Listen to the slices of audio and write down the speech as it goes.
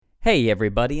Hey,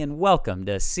 everybody, and welcome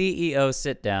to CEO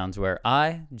Sit Downs, where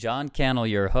I, John Cannell,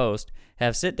 your host,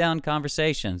 have sit down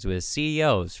conversations with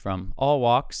CEOs from all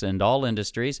walks and all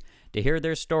industries to hear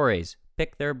their stories,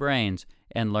 pick their brains,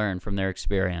 and learn from their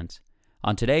experience.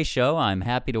 On today's show, I'm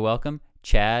happy to welcome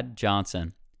Chad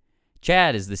Johnson.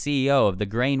 Chad is the CEO of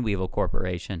the Weevil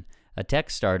Corporation, a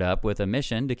tech startup with a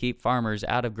mission to keep farmers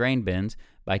out of grain bins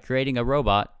by creating a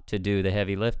robot to do the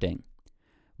heavy lifting.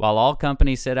 While all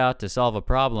companies set out to solve a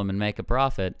problem and make a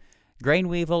profit,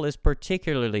 Weevil is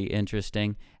particularly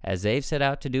interesting as they've set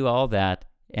out to do all that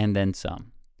and then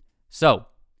some. So,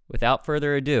 without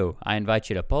further ado, I invite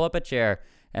you to pull up a chair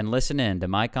and listen in to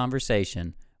my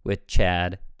conversation with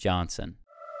Chad Johnson.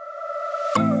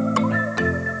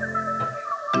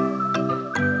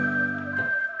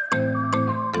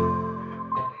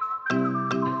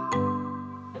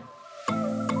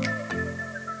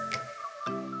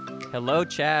 Hello,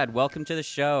 Chad. Welcome to the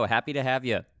show. Happy to have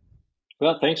you.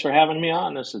 Well, thanks for having me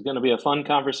on. This is going to be a fun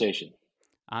conversation.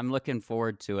 I'm looking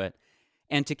forward to it.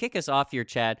 And to kick us off here,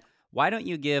 Chad, why don't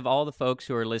you give all the folks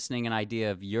who are listening an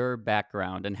idea of your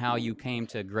background and how you came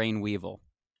to Weevil?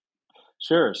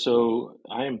 Sure. So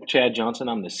I am Chad Johnson.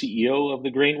 I'm the CEO of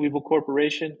the Weevil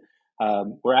Corporation.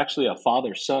 We're actually a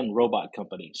father-son robot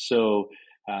company. So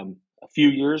a few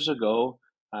years ago,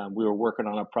 we were working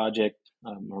on a project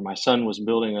where my son was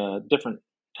building a different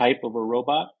type of a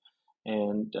robot.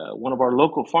 And one of our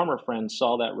local farmer friends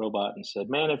saw that robot and said,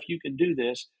 "Man, if you could do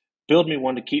this, build me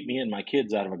one to keep me and my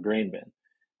kids out of a grain bin."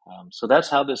 So that's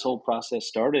how this whole process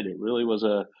started. It really was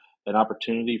an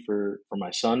opportunity for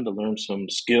my son to learn some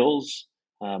skills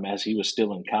as he was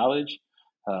still in college.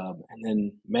 And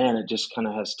then, man, it just kind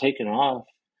of has taken off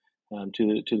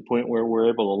to the point where we're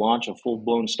able to launch a full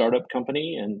blown startup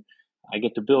company, and I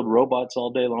get to build robots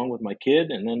all day long with my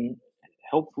kid, and then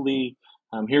hopefully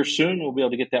here soon we'll be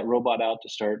able to get that robot out to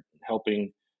start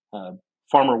helping uh,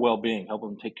 farmer well being, help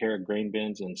them take care of grain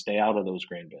bins and stay out of those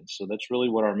grain bins. So that's really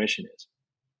what our mission is.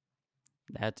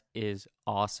 That is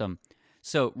awesome.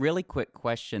 So, really quick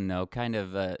question though, kind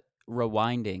of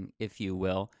rewinding, if you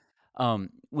will.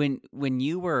 When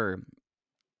you were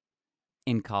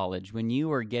in college, when you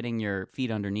were getting your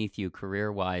feet underneath you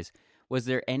career wise, was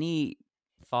there any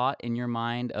thought in your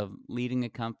mind of leading a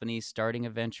company, starting a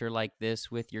venture like this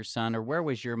with your son, or where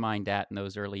was your mind at in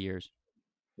those early years?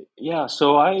 Yeah,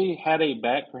 so I had a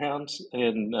background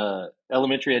in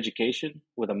elementary education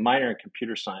with a minor in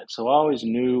computer science. So I always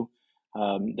knew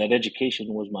that education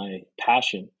was my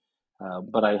passion.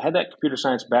 But I had that computer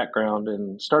science background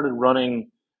and started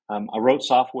running. I wrote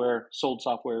software, sold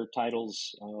software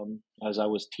titles as I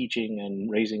was teaching and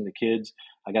raising the kids.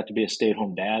 I got to be a stay at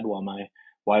home dad while my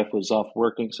wife was off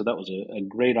working. So that was a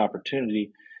great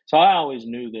opportunity. So I always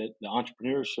knew that the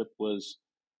entrepreneurship was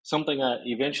something that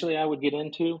eventually I would get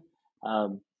into.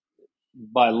 Um,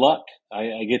 by luck,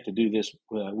 I get to do this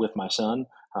with my son,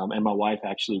 and my wife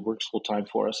actually works full time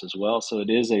for us as well. So it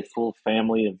is a full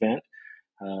family event,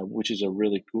 which is a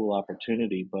really cool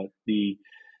opportunity. But the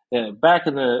back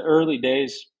in the early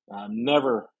days,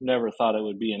 never thought it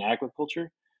would be in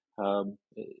agriculture. Um,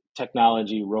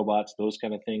 Technology, robots, those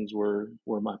kind of things were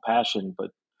my passion,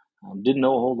 but didn't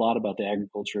know a whole lot about the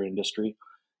agriculture industry.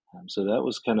 So that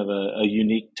was kind of a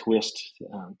unique twist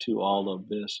to all of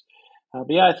this. But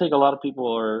yeah, I think a lot of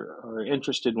people are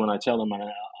interested when I tell them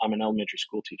I'm an elementary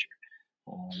school teacher.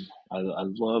 I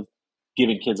love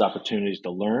giving kids opportunities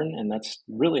to learn, and that's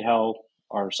really how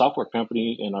our software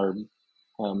company and our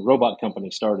robot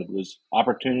company started, was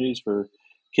opportunities for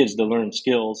kids to learn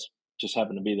skills. Just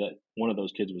happened to be that one of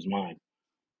those kids was mine.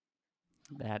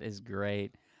 That is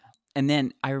great. And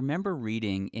then I remember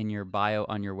reading in your bio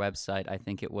on your website, I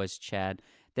think it was Chad,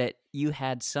 that you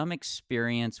had some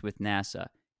experience with NASA.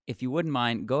 If you wouldn't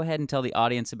mind, go ahead and tell the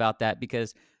audience about that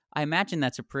because I imagine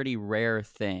that's a pretty rare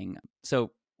thing.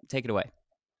 So take it away.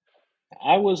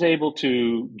 I was able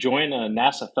to join a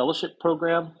NASA fellowship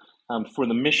program for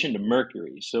the mission to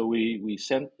Mercury. So we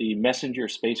sent the Messenger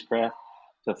spacecraft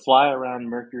to fly around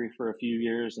Mercury for a few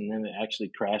years, and then it actually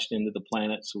crashed into the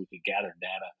planet so we could gather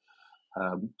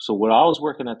data. So when I was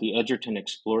working at the Edgerton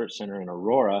Explorer Center in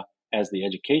Aurora as the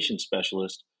education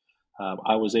specialist,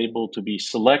 I was able to be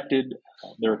selected.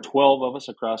 There are 12 of us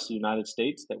across the United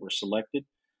States that were selected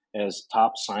as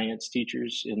top science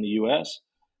teachers in the U.S.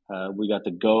 We got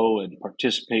to go and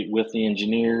participate with the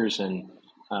engineers, and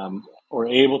were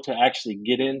able to actually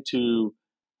get into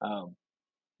um,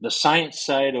 the science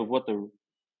side of what the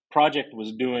project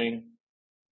was doing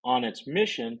on its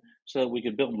mission, so that we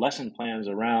could build lesson plans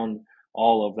around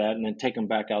all of that and then take them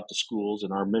back out to schools.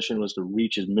 And our mission was to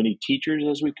reach as many teachers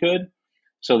as we could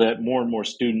so that more and more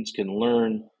students can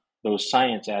learn those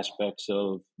science aspects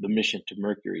of the mission to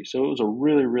Mercury. So it was a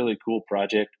really, really cool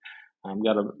project.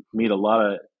 Got to meet a lot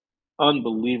of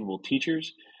unbelievable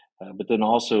teachers, but then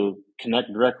also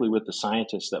connect directly with the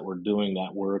scientists that were doing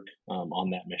that work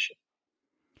on that mission.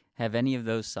 Have any of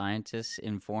those scientists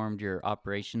informed your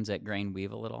operations at Grain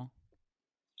Weevil at all?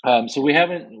 So we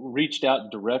haven't reached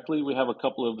out directly. We have a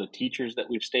couple of the teachers that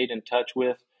we've stayed in touch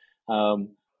with.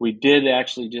 We did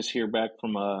actually just hear back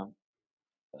from a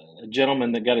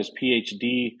gentleman that got his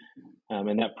PhD,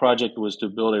 and that project was to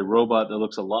build a robot that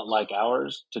looks a lot like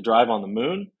ours to drive on the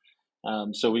moon.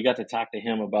 So we got to talk to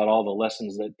him about all the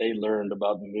lessons that they learned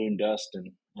about the moon dust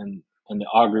and the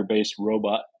auger-based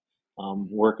robot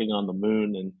working on the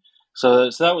moon, and so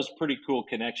that was a pretty cool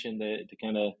connection to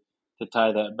kind of to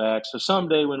tie that back. So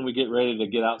someday when we get ready to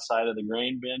get outside of the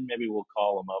grain bin, maybe we'll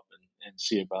call them up and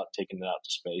see about taking it out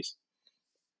to space.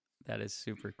 That is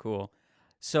super cool.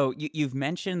 So you've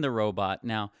mentioned the robot.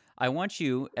 Now, I want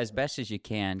you, as best as you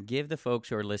can, give the folks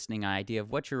who are listening an idea of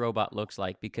what your robot looks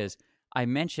like, because I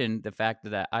mentioned the fact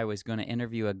that I was going to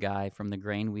interview a guy from the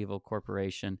Grain Weevil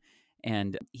Corporation,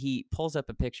 and he pulls up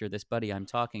a picture, this buddy I'm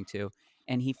talking to,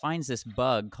 and he finds this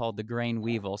bug called the Grain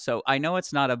Weevil. So I know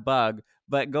it's not a bug,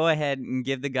 but go ahead and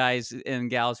give the guys and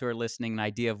gals who are listening an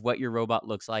idea of what your robot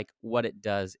looks like, what it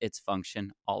does, its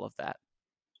function, all of that.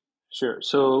 Sure.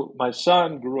 So my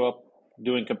son grew up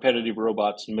doing competitive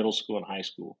robots in middle school and high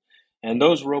school, and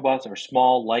those robots are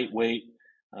small, lightweight,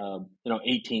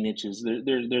 18 inches.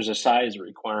 There's a size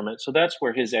requirement, so that's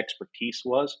where his expertise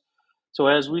was. So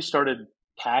as we started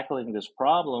tackling this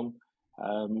problem,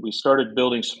 we started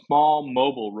building small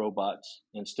mobile robots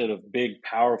instead of big,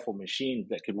 powerful machines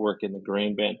that could work in the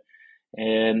grain bin.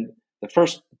 And the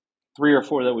first three or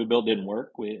four that we built didn't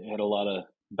work. We had a lot of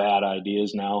bad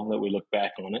ideas now that we look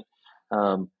back on it.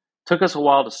 Took us a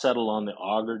while to settle on the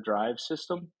auger drive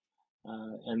system,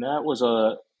 and that was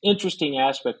a interesting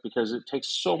aspect because it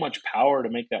takes so much power to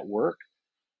make that work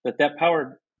that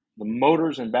power, the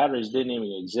motors and batteries didn't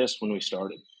even exist when we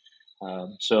started.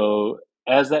 So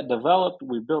as that developed,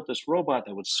 we built this robot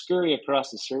that would scurry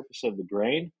across the surface of the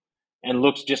grain and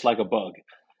looks just like a bug.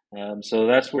 So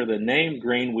that's where the name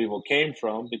grain weevil came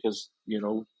from, because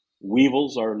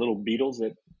weevils are little beetles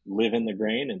that live in the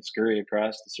grain and scurry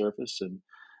across the surface. And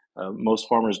most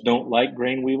farmers don't like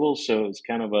grain weevils, so it's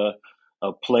kind of a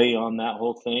play on that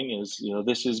whole thing. Is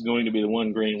this is going to be the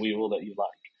one grain weevil that you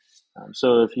like.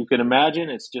 So if you can imagine,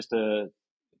 it's just a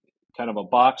kind of a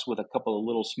box with a couple of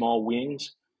little small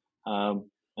wings,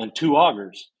 and two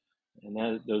augers.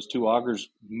 And those two augers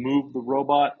move the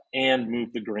robot and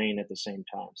move the grain at the same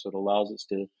time. So it allows us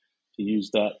to use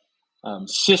that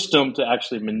system to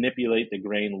actually manipulate the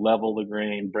grain, level the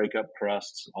grain, break up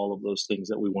crusts, all of those things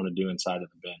that we want to do inside of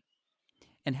the bin.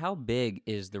 And how big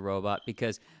is the robot?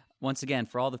 Because once again,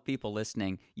 for all the people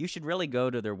listening, you should really go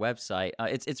to their website.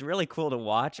 It's really cool to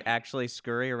watch actually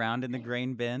scurry around in the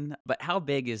grain bin. But how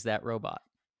big is that robot?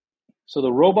 So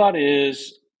the robot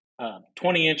is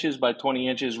 20 inches by 20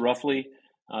 inches roughly.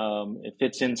 It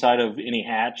fits inside of any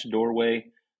hatch, doorway.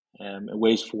 It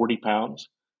weighs 40 pounds.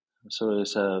 So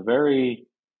it's a very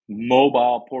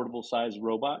mobile, portable sized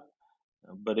robot,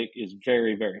 but it is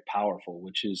very, very powerful,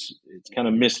 which is, it's kind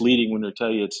of misleading when they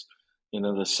tell you it's,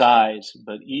 the size,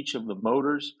 but each of the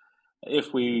motors,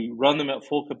 if we run them at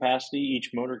full capacity,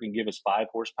 each motor can give us 5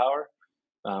 horsepower.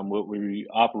 What we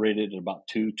operated at about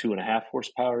 2.5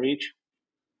 horsepower each,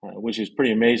 which is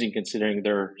pretty amazing considering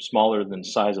they're smaller than the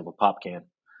size of a pop can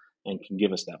and can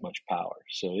give us that much power.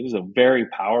 So it is a very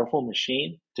powerful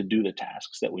machine to do the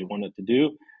tasks that we want it to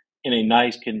do in a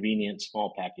nice, convenient,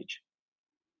 small package.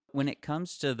 When it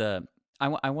comes to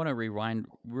I want to rewind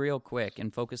real quick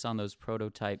and focus on those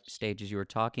prototype stages you were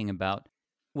talking about.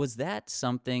 Was that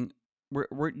something?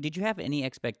 Did you have any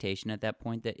expectation at that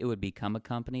point that it would become a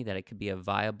company, that it could be a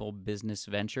viable business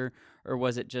venture, or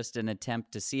was it just an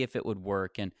attempt to see if it would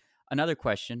work? And another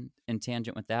question, in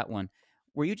tangent with that one,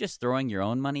 were you just throwing your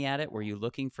own money at it? Were you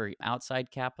looking for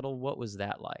outside capital? What was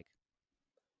that like?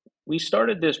 We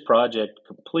started this project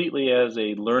completely as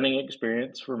a learning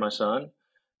experience for my son,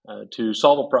 to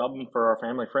solve a problem for our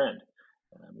family friend.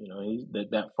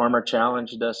 That farmer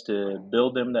challenged us to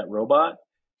build him that robot.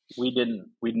 We'd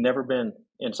never been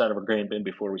inside of a grain bin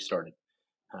before we started.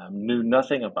 Knew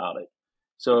nothing about it.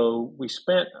 So we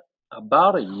spent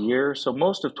about a year, so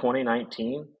most of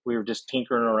 2019, we were just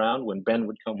tinkering around. When Ben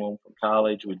would come home from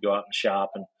college, we'd go out and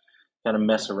shop and kind of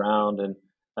mess around. And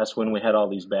that's when we had all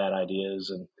these bad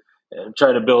ideas and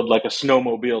try to build like a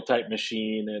snowmobile type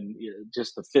machine. And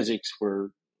just the physics were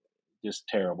just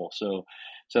terrible. So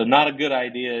not a good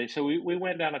idea. So we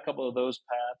went down a couple of those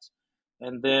paths.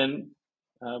 And then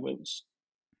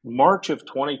March of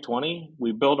 2020,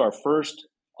 we built our first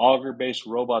auger-based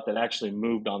robot that actually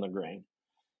moved on the grain.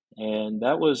 And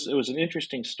it was an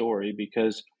interesting story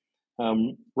because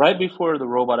right before the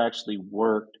robot actually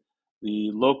worked,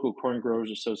 the local corn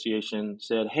growers association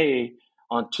said, "Hey,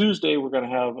 on Tuesday we're going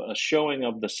to have a showing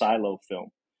of the silo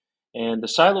film." And the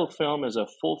silo film is a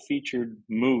full-featured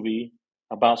movie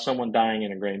about someone dying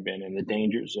in a grain bin and the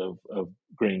dangers of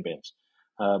grain bins.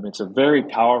 It's a very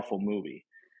powerful movie.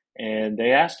 And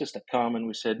they asked us to come, and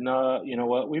we said, "No, you know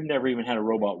what? We've never even had a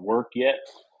robot work yet,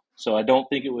 so I don't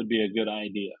think it would be a good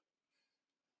idea."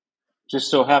 Just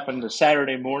so happened the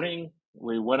Saturday morning,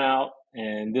 we went out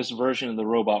and this version of the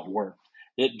robot worked.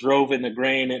 It drove in the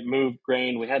grain, it moved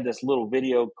grain. We had this little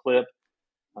video clip.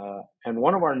 And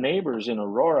one of our neighbors in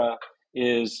Aurora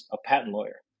is a patent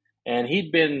lawyer. And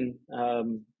he'd been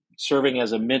serving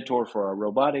as a mentor for our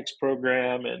robotics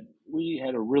program. And we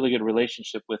had a really good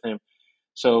relationship with him.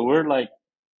 So we're like,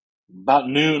 about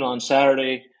noon on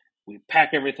Saturday, we pack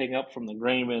everything up from the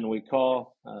grain bin. We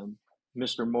call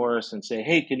Mr. Morris and say,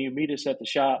 "Hey, can you meet us at the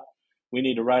shop? We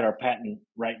need to write our patent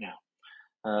right now."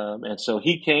 And so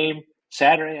he came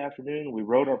Saturday afternoon. We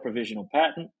wrote our provisional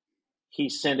patent. He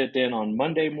sent it in on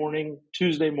Monday morning.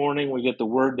 Tuesday morning, we get the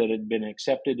word that it had been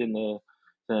accepted in the.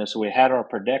 So we had our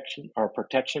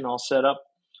protection all set up.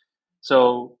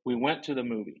 So we went to the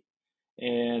movie.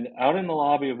 And out in the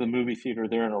lobby of the movie theater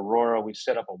there in Aurora, we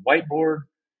set up a whiteboard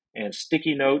and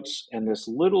sticky notes and this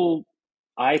little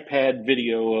iPad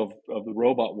video of the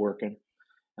robot working.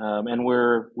 And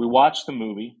we watched the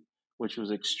movie, which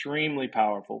was extremely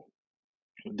powerful.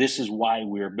 This is why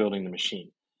we are building the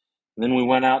machine. And then we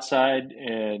went outside,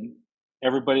 and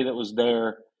everybody that was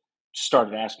there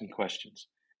started asking questions.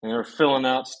 And they were filling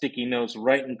out sticky notes,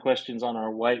 writing questions on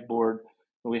our whiteboard.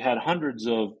 We had hundreds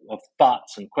of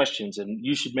thoughts and questions, and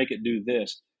you should make it do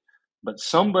this. But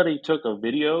somebody took a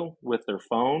video with their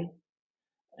phone,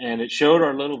 and it showed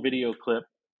our little video clip.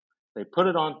 They put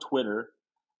it on Twitter.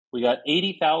 We got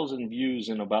 80,000 views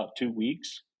in about 2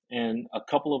 weeks and a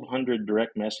couple of hundred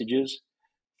direct messages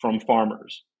from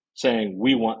farmers saying,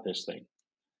 "We want this thing."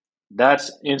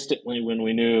 That's instantly when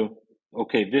we knew,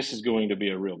 okay, this is going to be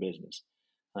a real business.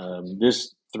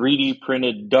 This 3D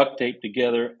printed, duct taped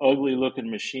together, ugly looking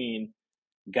machine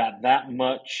got that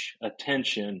much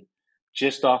attention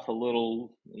just off a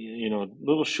little,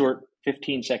 little short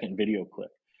 15-second video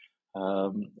clip.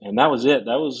 And that was it.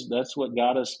 That's what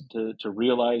got us to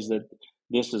realize that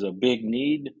this is a big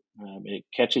need. It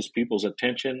catches people's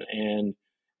attention, and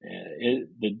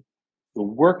the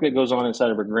work that goes on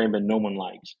inside of a grain bin, no one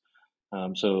likes.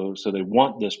 So they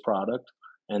want this product,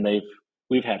 and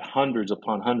we've had hundreds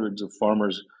upon hundreds of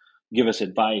farmers give us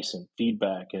advice and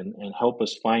feedback and help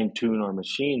us fine tune our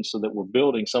machines so that we're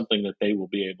building something that they will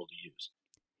be able to use.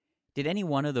 Did any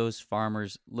one of those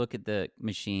farmers look at the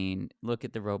machine, look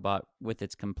at the robot with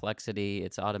its complexity,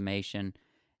 its automation,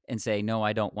 and say, "No,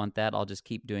 I don't want that. I'll just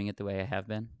keep doing it the way I have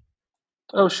been"?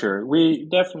 Oh, sure. We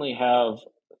definitely have,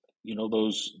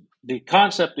 those. The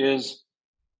concept is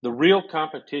the real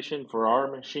competition for our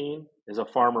machine is a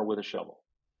farmer with a shovel.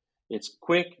 It's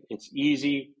quick, it's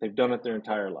easy. They've done it their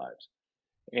entire lives.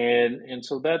 And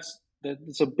so that's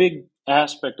a big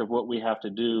aspect of what we have to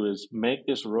do is make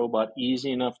this robot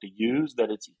easy enough to use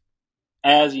that it's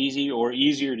as easy or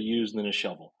easier to use than a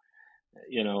shovel,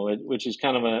 which is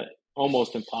kind of a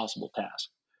almost impossible task.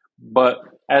 But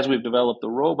as we've developed the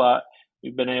robot,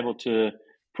 we've been able to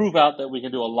prove out that we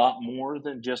can do a lot more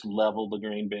than just level the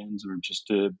grain bins or just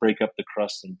to break up the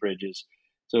crusts and bridges.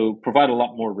 So provide a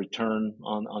lot more return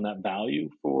on that value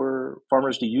for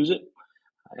farmers to use it.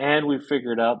 And we've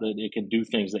figured out that it can do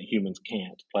things that humans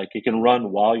can't. Like it can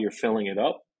run while you're filling it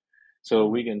up. So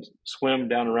we can swim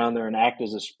down around there and act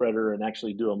as a spreader and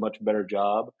actually do a much better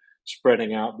job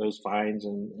spreading out those fines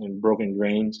and broken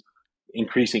grains,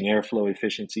 increasing airflow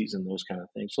efficiencies and those kind of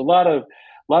things. So a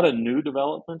lot of new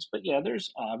developments, but yeah,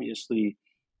 there's obviously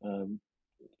um,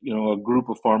 a group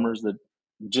of farmers that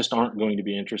just aren't going to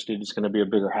be interested. It's going to be a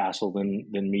bigger hassle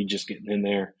than me just getting in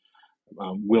there,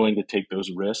 willing to take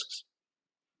those risks.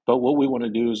 But what we want to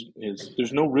do is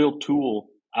there's no real tool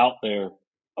out there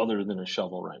other than a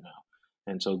shovel right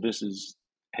now. And so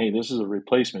hey, this is a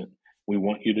replacement. We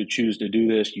want you to choose to do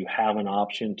this. You have an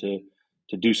option to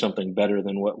do something better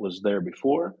than what was there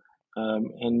before.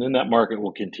 And then that market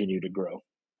will continue to grow.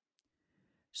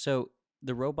 So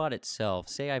the robot itself,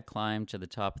 say I've climbed to the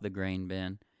top of the grain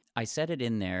bin, I set it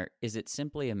in there. Is it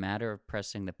simply a matter of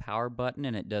pressing the power button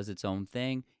and it does its own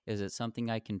thing? Is it something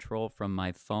I control from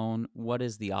my phone? What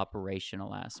is the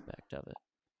operational aspect of it?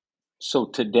 So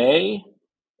today,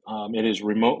 it is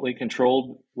remotely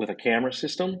controlled with a camera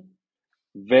system.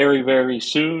 Very, very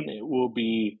soon, it will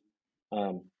be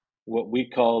um, what we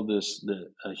call the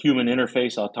human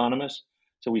interface autonomous.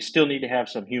 So we still need to have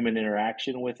some human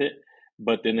interaction with it,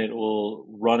 but then it will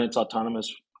run its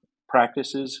autonomous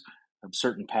practices of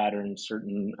certain patterns,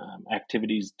 certain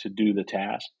activities to do the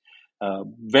task.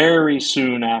 Very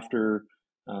soon after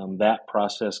that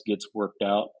process gets worked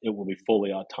out, it will be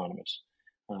fully autonomous.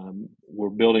 We're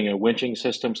building a winching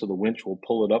system, so the winch will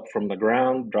pull it up from the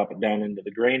ground, drop it down into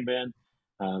the grain bin.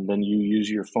 Then you use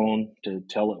your phone to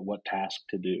tell it what task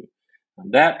to do.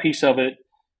 That piece of it,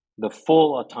 the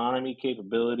full autonomy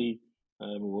capability,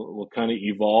 will kind of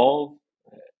evolve.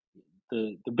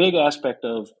 The big aspect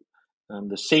of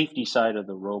the safety side of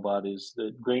the robot is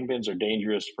that grain bins are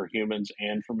dangerous for humans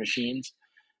and for machines,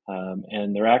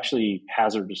 and they're actually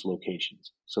hazardous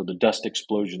locations. So the dust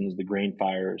explosions, the grain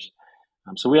fires.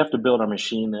 So we have to build a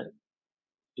machine that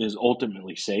is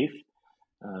ultimately safe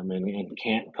and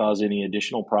can't cause any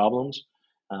additional problems.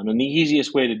 And the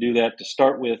easiest way to do that to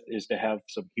start with is to have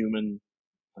some human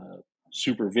uh,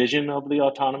 supervision of the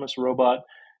autonomous robot.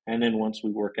 And then once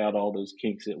we work out all those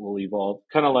kinks, it will evolve.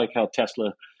 Kind of like how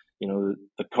Tesla, the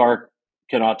car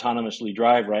can autonomously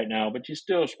drive right now, but you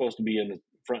still are supposed to be in the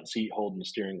front seat holding the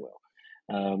steering wheel.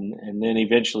 And then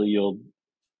eventually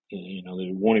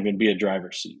there won't even be a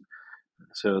driver's seat.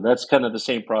 So that's kind of the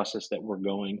same process that we're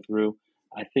going through.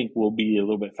 I think we'll be a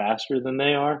little bit faster than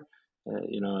they are.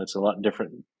 It's a lot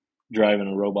different driving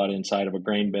a robot inside of a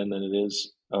grain bin than it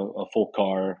is a full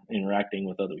car interacting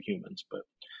with other humans. But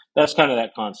that's kind of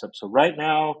that concept. So right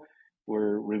now,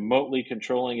 we're remotely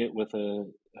controlling it with a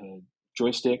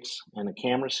joysticks and a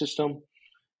camera system.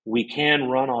 We can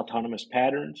run autonomous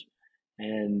patterns,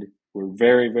 and we're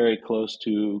very, very close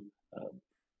to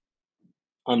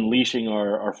unleashing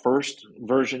our first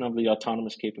version of the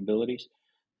autonomous capabilities.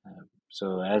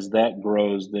 So as that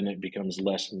grows, then it becomes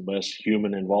less and less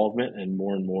human involvement and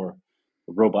more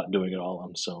robot doing it all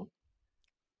on its own.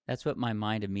 That's what my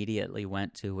mind immediately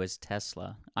went to was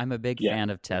Tesla. I'm a big Yeah, fan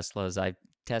of yeah, Teslas. I've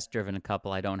test driven a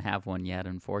couple. I don't have one yet,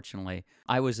 unfortunately.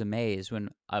 I was amazed when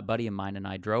a buddy of mine and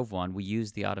I drove one. We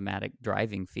used the automatic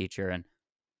driving feature, and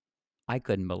I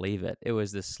couldn't believe it. It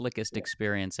was the slickest yeah.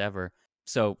 experience ever.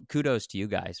 So kudos to you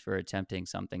guys for attempting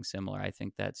something similar. I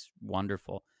think that's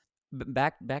wonderful.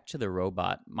 Back to the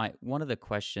robot. My one of the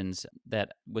questions that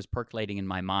was percolating in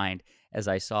my mind as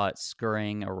I saw it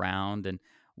scurrying around and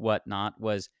whatnot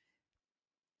was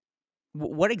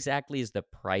what exactly is the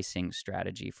pricing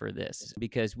strategy for this?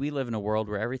 Because we live in a world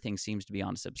where everything seems to be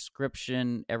on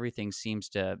subscription, everything seems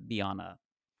to be on a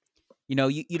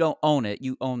you don't own it,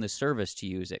 you own the service to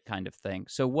use it kind of thing.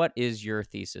 So what is your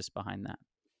thesis behind that?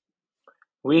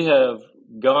 We have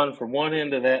gone from one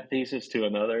end of that thesis to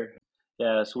another.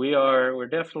 Yes, we're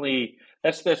definitely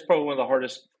that's probably one of the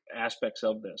hardest aspects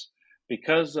of this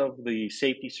because of the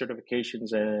safety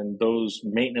certifications and those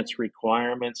maintenance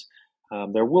requirements.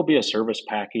 There will be a service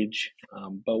package,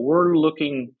 but we're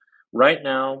looking right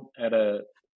now at a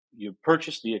you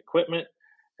purchase the equipment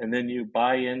and then you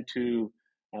buy into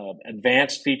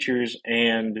advanced features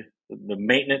and the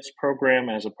maintenance program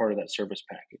as a part of that service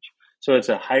package. So it's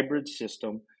a hybrid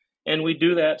system. And we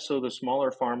do that so the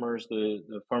smaller farmers,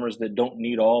 the farmers that don't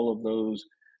need all of those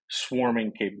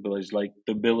swarming capabilities, like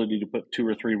the ability to put two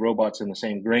or three robots in the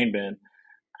same grain bin,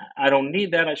 I don't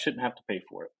need that. I shouldn't have to pay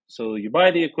for it. So you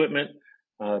buy the equipment,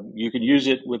 you can use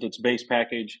it with its base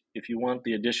package. If you want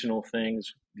the additional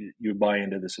things, you buy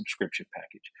into the subscription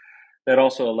package. That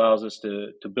also allows us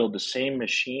to build the same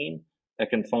machine that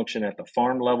can function at the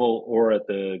farm level or at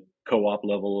the co-op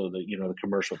level or the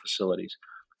commercial facilities.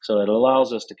 So it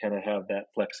allows us to kind of have that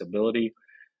flexibility.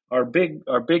 Our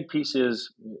big piece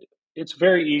is it's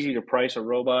very easy to price a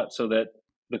robot so that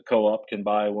the co-op can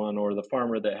buy one or the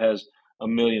farmer that has a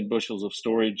million bushels of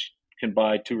storage can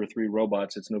buy two or three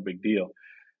robots. It's no big deal.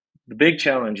 The big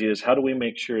challenge is how do we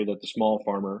make sure that the small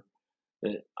farmer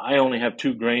that I only have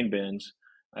two grain bins,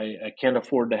 I can't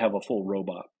afford to have a full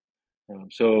robot.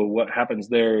 So what happens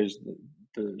there is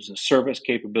there's a service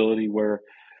capability where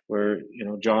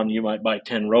John, you might buy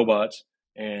 10 robots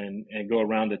and go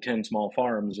around to 10 small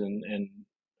farms and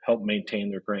help maintain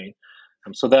their grain.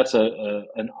 So that's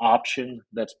an option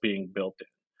that's being built in.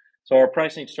 So our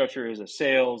pricing structure is a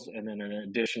sales and then an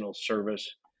additional service.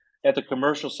 At the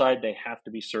commercial side, they have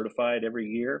to be certified every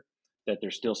year that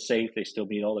they're still safe. They still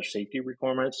meet all their safety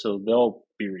requirements. So they'll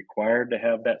be required to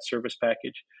have that service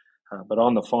package. But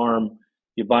on the farm,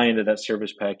 you buy into that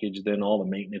service package, then all the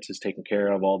maintenance is taken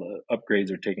care of, all the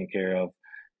upgrades are taken care of.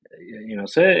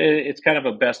 So it's kind of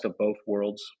a best of both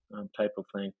worlds type of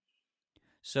thing.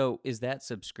 So is that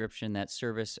subscription, that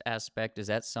service aspect, is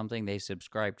that something they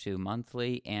subscribe to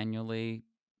monthly, annually?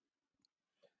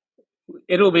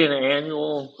 It'll be an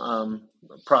annual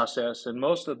process, and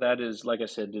most of that is, like I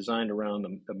said, designed around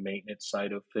the maintenance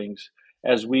side of things.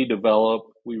 As we develop,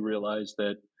 we realize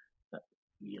that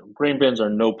grain bins are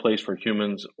no place for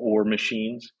humans or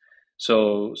machines.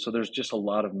 So there's just a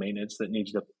lot of maintenance that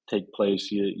needs to take place.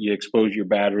 You expose your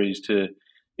batteries to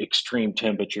extreme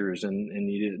temperatures,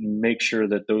 and you make sure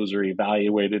that those are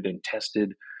evaluated and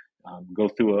tested. Go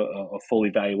through a full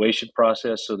evaluation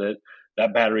process so that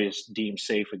that battery is deemed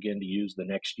safe again to use the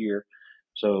next year.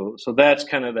 So that's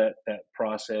kind of that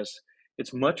process.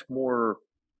 It's much more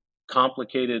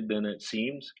complicated than it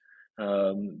seems.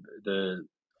 The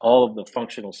All of the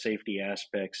functional safety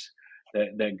aspects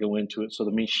that go into it, so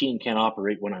the machine can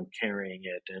operate when I'm carrying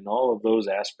it, and all of those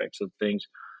aspects of things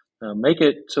make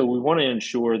it so we want to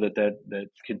ensure that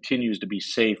continues to be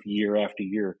safe year after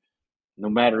year, no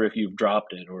matter if you've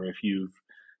dropped it or if you've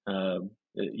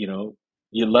you know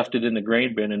you left it in the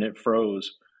grain bin and it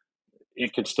froze.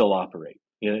 It could still operate.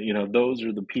 Those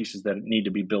are the pieces that need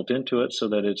to be built into it so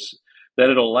that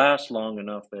it'll last long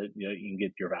enough that you can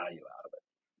get your value out of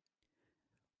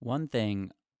One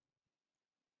thing,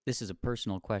 this is a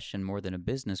personal question more than a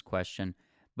business question,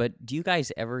 but do you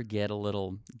guys ever get a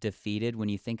little defeated when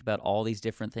you think about all these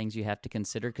different things you have to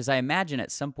consider? Because I imagine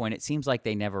at some point it seems like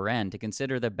they never end. To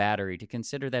consider the battery, to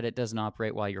consider that it doesn't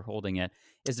operate while you're holding it.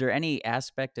 Is there any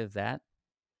aspect of that?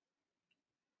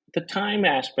 it. The time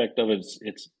aspect of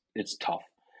it's tough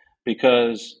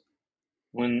because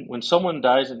when someone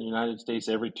dies in the United States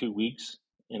every 2 weeks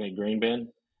in a grain bin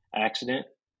accident,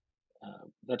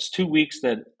 that's 2 weeks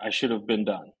that I should have been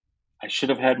done. I should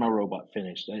have had my robot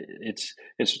finished. It's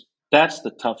That's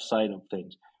the tough side of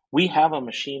things. We have a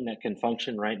machine that can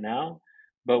function right now,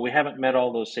 but we haven't met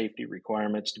all those safety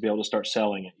requirements to be able to start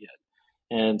selling it yet.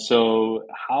 And so,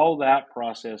 how that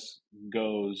process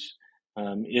goes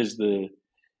is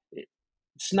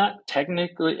it's not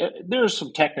technically, there's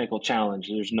some technical challenge,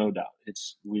 there's no doubt.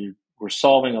 We're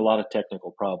solving a lot of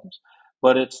technical problems,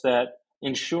 but it's that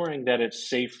ensuring that it's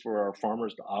safe for our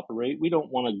farmers to operate. We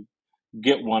don't want to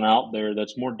get one out there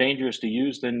that's more dangerous to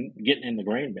use than getting in the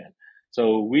grain bin.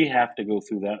 So we have to go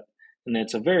through that, and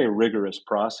it's a very rigorous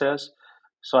process.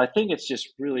 So I think it's just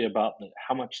really about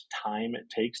how much time it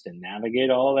takes to navigate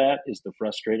all of that is the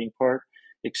frustrating part,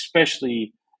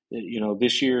 especially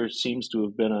this year seems to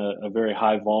have been a very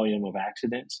high volume of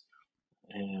accidents,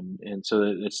 and so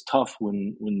it's tough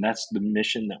when that's the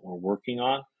mission that we're working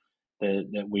on,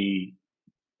 that we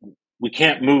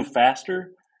can't move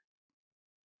faster.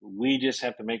 We just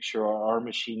have to make sure our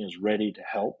machine is ready to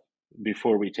help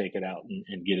before we take it out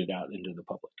and get it out into the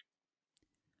public.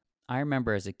 I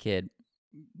remember as a kid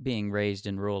being raised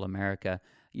in rural America,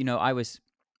 I was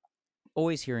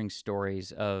always hearing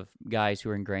stories of guys who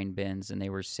were in grain bins and they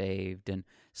were saved and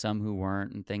some who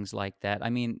weren't and things like that. I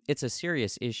mean, it's a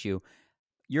serious issue.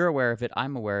 You're aware of it,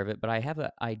 I'm aware of it, but I have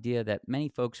an idea that many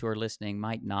folks who are listening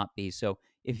might not be. So,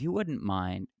 if you wouldn't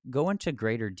mind, go into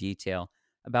greater detail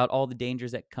about all the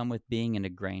dangers that come with being in a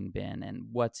grain bin and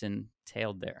what's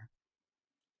entailed there.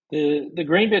 The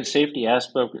grain bin safety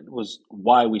aspect was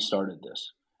why we started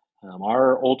this.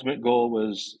 Our ultimate goal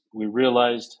was we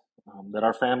realized that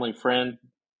our family friend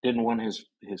didn't want his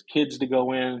kids to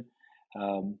go in,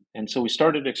 and so we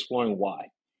started exploring why.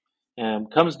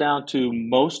 Comes down to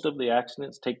most of the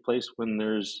accidents take place when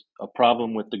there's a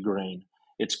problem with the grain.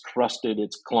 It's crusted,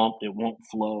 it's clumped, it won't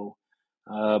flow,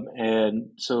 and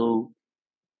so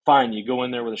fine, you go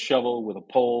in there with a shovel, with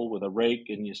a pole, with a rake,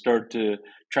 and you start to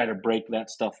try to break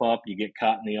that stuff up. You get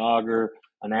caught in the auger,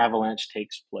 an avalanche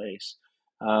takes place.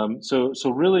 So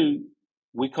really,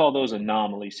 we call those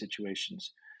anomaly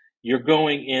situations. You're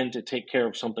going in to take care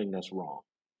of something that's wrong.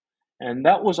 And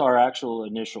that was our actual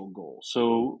initial goal.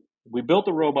 So we built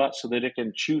the robot so that it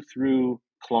can chew through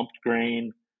clumped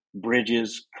grain,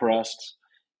 bridges, crusts.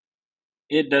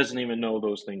 It doesn't even know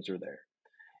those things are there.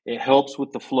 It helps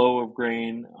with the flow of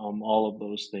grain, all of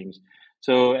those things.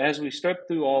 So as we step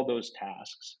through all those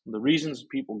tasks, the reasons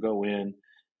people go in,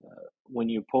 when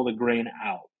you pull the grain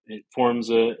out, it forms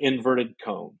an inverted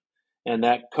cone, and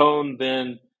that cone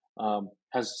then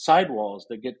has sidewalls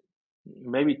that get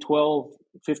maybe 12,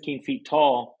 15 feet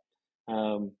tall,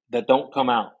 that don't come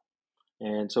out.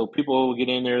 And so people will get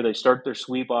in there, they start their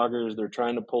sweep augers, they're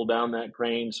trying to pull down that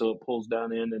crane so it pulls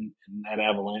down in, and that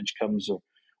avalanche comes,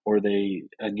 or they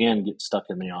again get stuck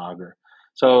in the auger.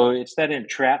 So it's that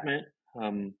entrapment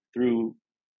through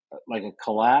like a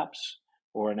collapse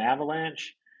or an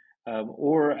avalanche.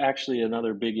 Or actually,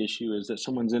 another big issue is that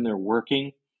someone's in there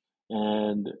working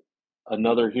and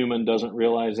another human doesn't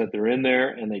realize that they're in there,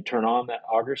 and they turn on that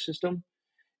auger system.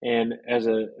 And as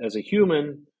a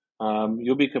human,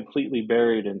 you'll be completely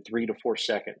buried in 3 to 4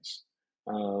 seconds,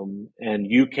 and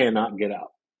you cannot get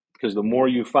out because the more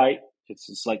you fight,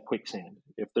 it's like quicksand.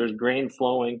 If there's grain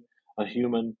flowing, a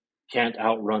human can't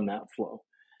outrun that flow.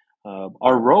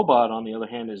 Our robot, on the other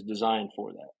hand, is designed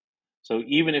for that. So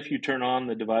even if you turn on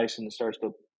the device and it starts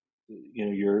to,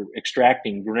 you're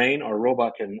extracting grain, our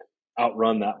robot can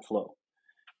outrun that flow.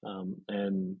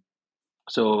 And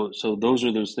so those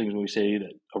are those things when we say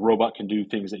that a robot can do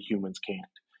things that humans can't.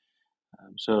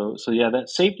 So yeah, that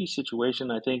safety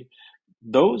situation, I think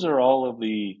those are all of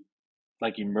the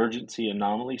like emergency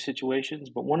anomaly situations.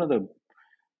 But one of the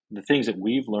things that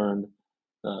we've learned,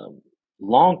 um,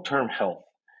 long-term health,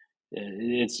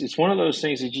 it's one of those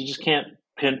things that you just can't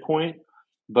pinpoint.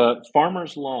 But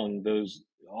farmers' lung, those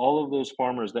all of those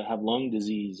farmers that have lung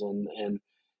disease, and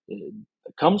it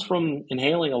comes from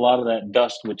inhaling a lot of that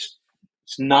dust, which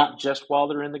it's not just while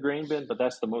they're in the grain bin, but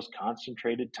that's the most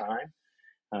concentrated time.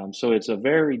 So it's a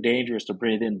very dangerous to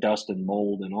breathe in dust and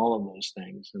mold and all of those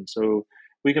things. And so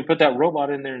we can put that robot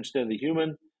in there instead of the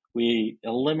human. We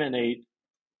eliminate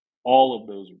all of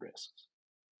those risks.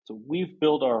 So we've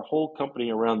built our whole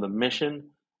company around the mission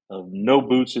of no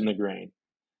boots in the grain.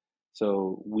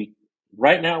 So we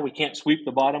right now we can't sweep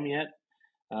the bottom yet,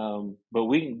 but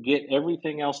we can get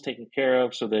everything else taken care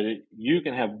of so that you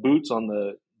can have boots on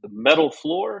the metal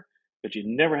floor, but you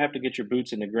never have to get your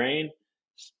boots in the grain.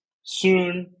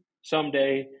 Soon,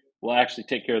 someday, we'll actually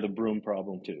take care of the broom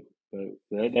problem too.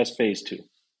 But that's phase two.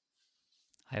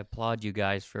 I applaud you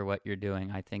guys for what you're doing.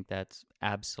 I think that's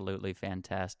absolutely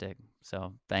fantastic.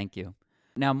 So thank you.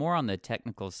 Now, more on the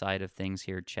technical side of things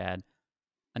here, Chad.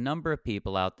 A number of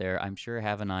people out there, I'm sure,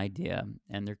 have an idea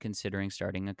and they're considering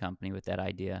starting a company with that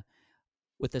idea.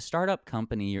 With a startup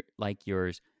company like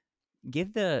yours,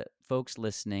 give the folks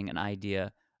listening an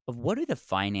idea of what do the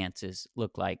finances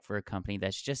look like for a company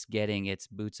that's just getting its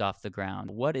boots off the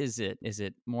ground. What is it? Is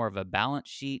it more of a balance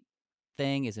sheet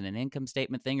thing? Is it an income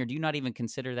statement thing? Or do you not even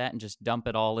consider that and just dump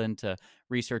it all into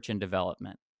research and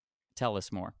development? Tell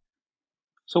us more.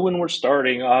 So when we're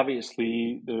starting,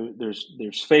 obviously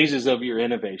there's phases of your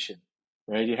innovation,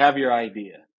 right? You have your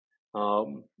idea.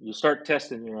 You start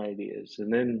testing your ideas,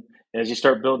 and then as you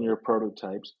start building your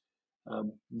prototypes,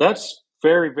 that's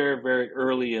very, very, very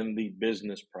early in the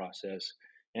business process,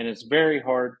 and it's very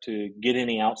hard to get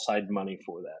any outside money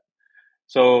for that.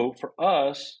 So for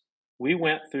us, we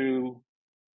went through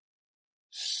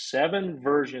 7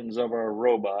 versions of our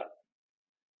robot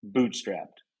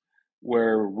bootstrapped,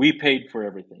 where we paid for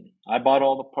everything. I bought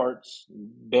all the parts.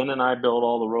 Ben and I built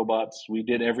all the robots. We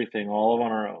did everything all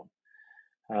on our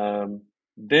own.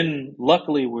 Then,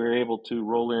 luckily, we were able to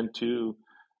roll into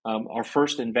our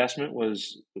first investment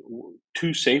was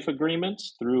 2 SAFE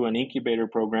agreements through an incubator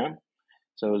program.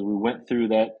 So as we went through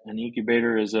that, an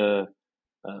incubator is a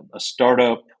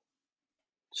startup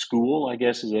school, I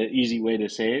guess is an easy way to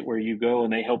say it, where you go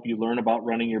and they help you learn about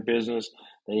running your business.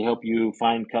 They help you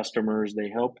find customers. They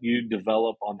help you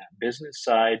develop on that business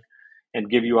side and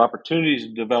give you opportunities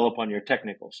to develop on your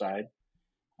technical side.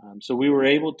 So we were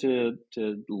able to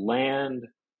land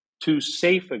 2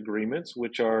 SAFE agreements,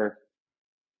 which are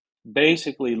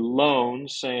basically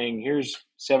loans saying, here's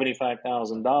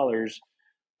 $75,000.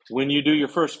 When you do your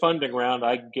first funding round,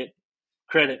 I get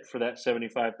credit for that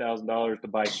 $75,000 to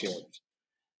buy shares.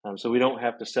 So we don't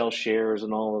have to sell shares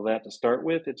and all of that to start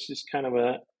with. It's just kind of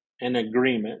an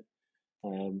agreement.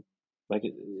 Um,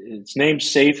 it's named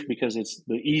SAFE because it's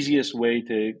the easiest way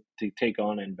to take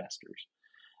on investors.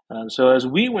 So as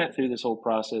we went through this whole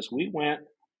process, we went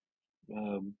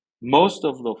most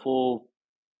of the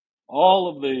all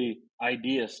of the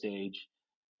idea stage,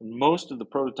 most of the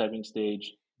prototyping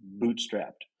stage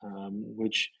bootstrapped,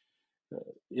 which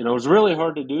was really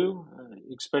hard to do,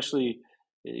 especially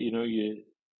you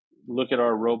look at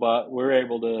our robot, we're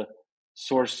able to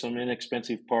source some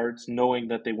inexpensive parts, knowing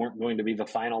that they weren't going to be the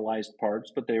finalized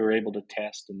parts, but they were able to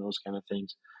test and those kind of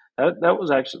things.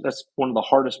 That's one of the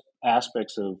hardest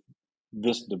aspects of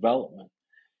this development.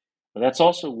 But that's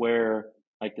also where,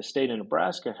 like the state of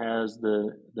Nebraska has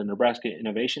the Nebraska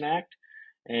Innovation Act,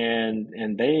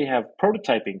 and they have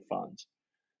prototyping funds.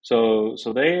 So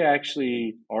they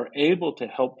actually are able to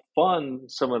help fund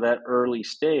some of that early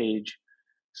stage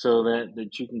so that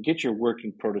you can get your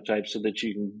working prototype so that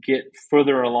you can get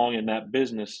further along in that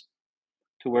business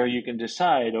to where you can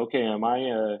decide, okay, am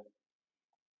I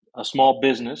a small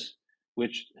business,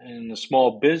 which in the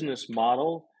small business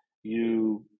model,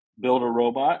 you build a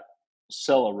robot,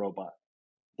 sell a robot.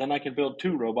 then I can build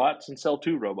two robots and sell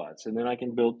two robots, and then I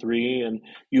can build three. And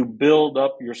you build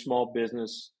up your small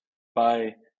business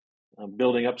by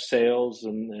building up sales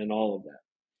and all of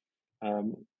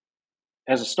that.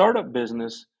 As a startup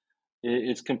business,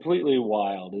 it's completely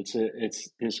wild. It's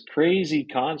this crazy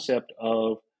concept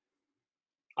of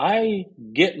I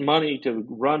get money to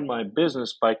run my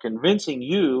business by convincing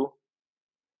you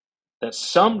that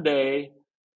someday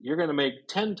you're going to make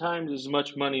 10 times as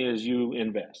much money as you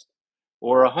invest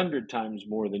or 100 times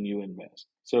more than you invest.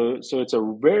 So it's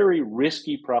a very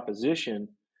risky proposition,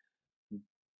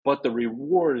 but the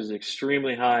reward is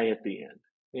extremely high at the end.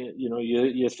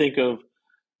 You think of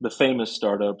the famous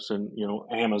startups and,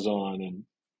 Amazon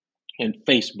and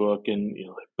Facebook, and,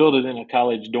 build it in a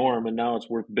college dorm and now it's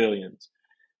worth billions.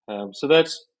 So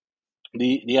that's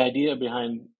the idea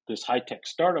behind this high tech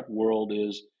startup world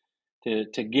is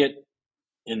to get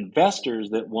investors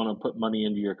that want to put money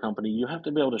into your company. You have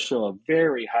to be able to show a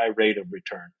very high rate of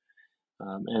return.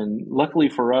 And luckily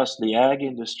for us, the ag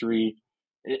industry,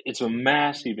 it's a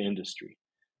massive industry.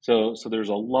 So there's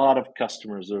a lot of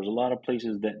customers. There's a lot of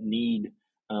places that need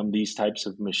these types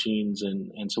of machines,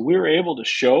 and so we were able to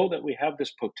show that we have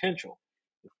this potential.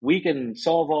 If we can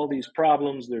solve all these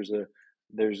problems, there's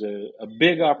a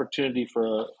big opportunity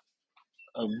for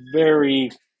a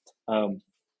very um,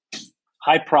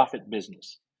 high profit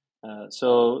business.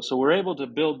 So we're able to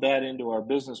build that into our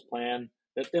business plan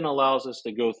that then allows us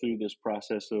to go through this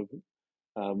process of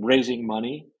raising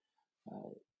money. Uh,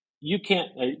 you can't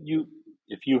you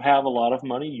if you have a lot of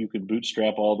money, you could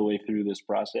bootstrap all the way through this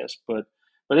process, but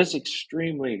it's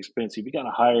extremely expensive. You got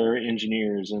to hire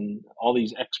engineers and all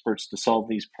these experts to solve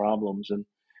these problems and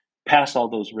pass all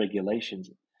those regulations.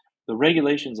 The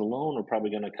regulations alone are probably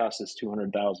going to cost us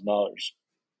 $200,000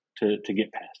 to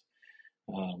get past.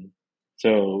 Um,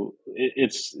 so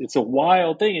it's a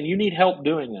wild thing, and you need help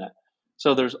doing that.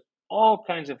 So there's all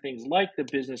kinds of things like the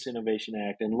Business Innovation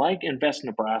Act and like Invest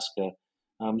Nebraska.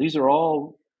 These are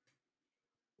all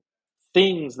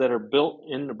things that are built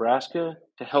in Nebraska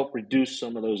to help reduce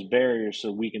some of those barriers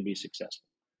so we can be successful.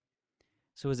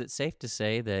 So, is it safe to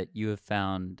say that you have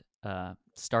found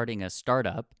starting a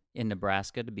startup in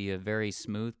Nebraska to be a very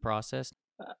smooth process?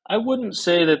 I wouldn't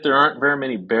say that there aren't very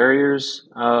many barriers.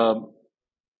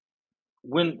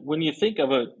 When you think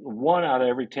of it, one out of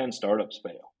every 10 startups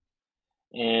fail.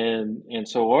 And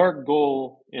so our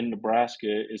goal in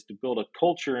Nebraska is to build a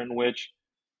culture in which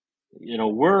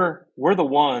we're the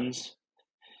ones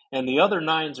and the other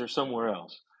nines are somewhere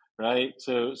else, right?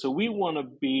 So we want to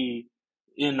be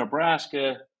in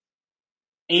Nebraska,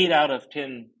 8 out of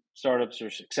 10 startups are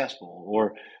successful.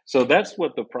 Or so that's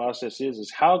what the process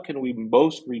is how can we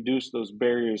most reduce those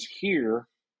barriers here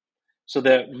so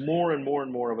that more and more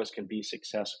and more of us can be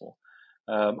successful.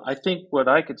 I think what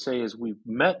I could say is we've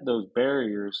met those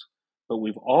barriers, but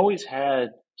we've always had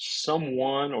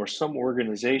someone or some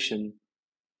organization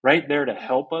right there to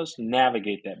help us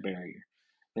navigate that barrier.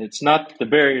 And it's not that the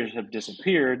barriers have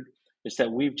disappeared, it's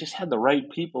that we've just had the right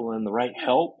people and the right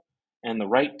help and the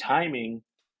right timing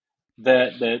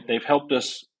that they've helped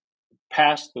us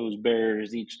pass those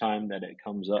barriers each time that it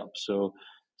comes up. So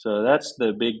that's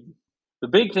the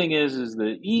big thing is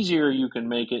the easier you can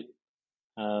make it,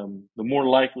 the more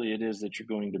likely it is that you're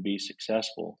going to be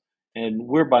successful. And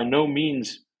we're by no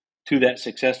means to that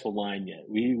successful line yet.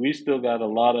 We still got a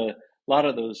lot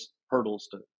of those hurdles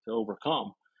to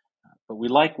overcome. But we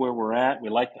like where we're at. We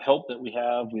like the help that we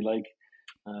have. We like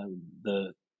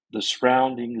the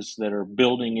surroundings that are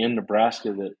building in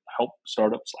Nebraska that help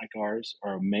startups like ours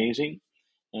are amazing.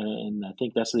 And I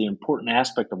think that's the important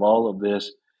aspect of all of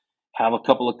this. Have a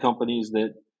couple of companies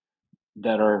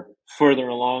that are further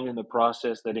along in the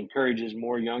process that encourages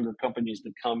more younger companies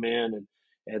to come in,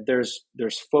 and there's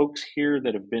folks here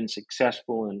that have been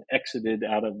successful and exited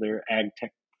out of their ag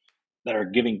tech that are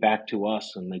giving back to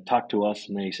us, and they talk to us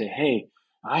and they say, hey,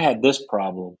 I had this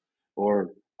problem, or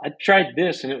I tried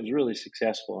this and it was really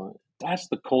successful. That's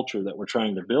the culture that we're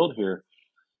trying to build here,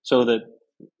 so that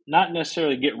not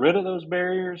necessarily get rid of those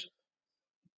barriers,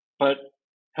 but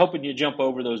helping you jump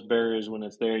over those barriers when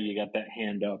it's there. You got that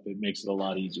hand up, it makes it a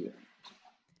lot easier.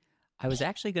 I was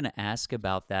actually going to ask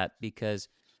about that because,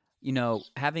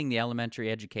 having the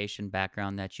elementary education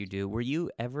background that you do, were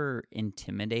you ever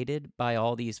intimidated by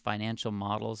all these financial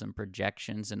models and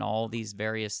projections and all these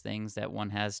various things that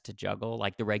one has to juggle,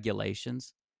 like the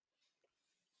regulations?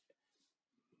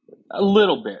 A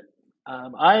little bit.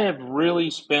 I have really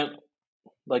spent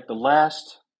like the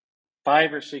last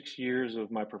 5 or 6 years of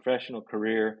my professional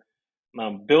career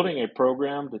building a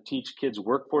program to teach kids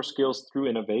workforce skills through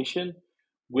innovation,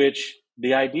 which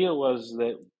the idea was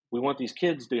that we want these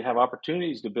kids to have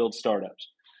opportunities to build startups.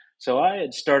 So I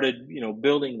had started,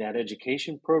 building that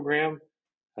education program.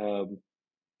 Um,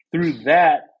 Through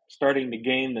that, starting to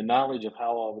gain the knowledge of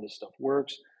how all of this stuff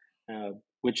works, uh,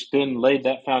 which then laid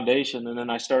that foundation. And then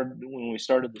when we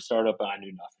started the startup, I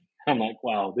knew nothing. I'm like,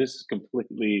 wow, this is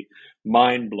completely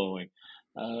mind blowing.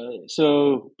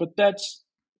 But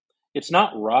it's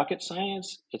not rocket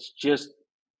science. It's just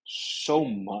so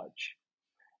much.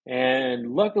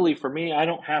 And luckily for me, I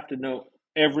don't have to know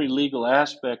every legal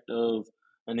aspect of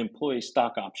an employee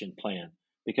stock option plan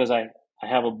because I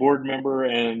have a board member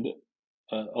and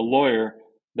a lawyer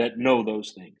that know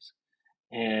those things.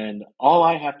 And all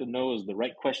I have to know is the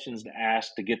right questions to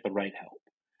ask to get the right help.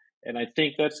 And I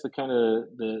think that's the kind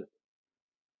of the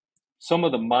some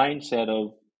of the mindset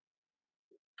of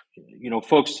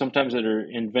folks sometimes that are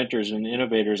inventors and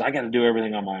innovators. I got to do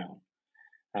everything on my own.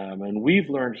 And we've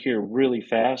learned here really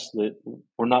fast that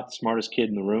we're not the smartest kid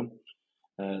in the room.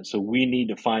 So we need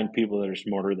to find people that are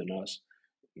smarter than us.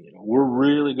 We're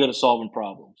really good at solving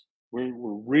problems. We're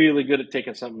really good at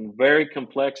taking something very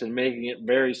complex and making it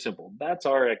very simple. That's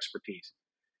our expertise.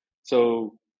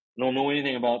 So I don't know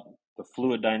anything about the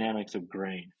fluid dynamics of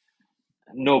grain.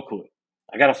 No clue.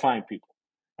 I got to find people.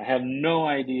 I have no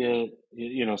idea.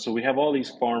 So we have all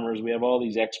these farmers, we have all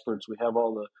these experts, we have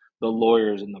all the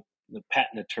lawyers and the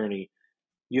patent attorney.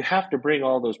 You have to bring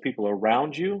all those people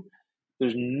around you.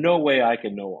 There's no way I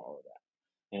can know all of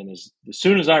that. And as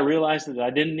soon as I realized that I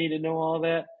didn't need to know all of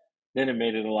that, then it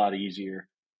made it a lot easier.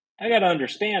 I got to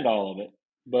understand all of it,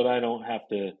 but I don't have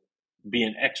to be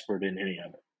an expert in any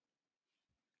of it.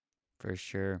 For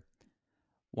sure.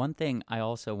 One thing I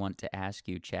also want to ask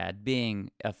you, Chad, being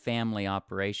a family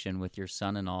operation with your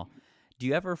son and all, do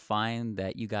you ever find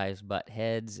that you guys butt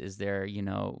heads? Is there,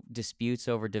 disputes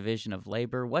over division of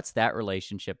labor? What's that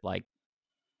relationship like?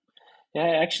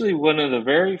 Yeah, actually, one of the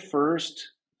very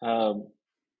first um,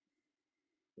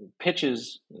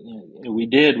 pitches we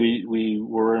did, we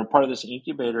were a part of this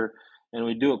incubator, and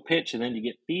we do a pitch, and then you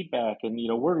get feedback, and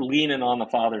we're leaning on the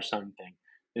father son thing.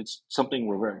 It's something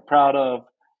we're very proud of,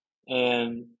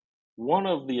 and one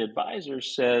of the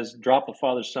advisors says, "Drop the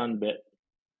father son bit."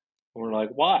 And we're like,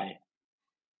 "Why?"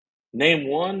 Name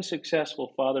one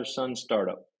successful father son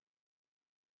startup.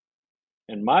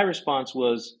 And my response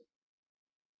was,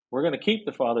 we're going to keep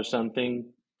the father son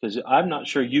thing because I'm not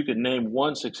sure you could name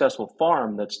one successful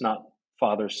farm that's not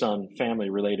father son family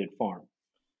related farm.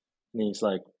 And he's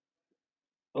like,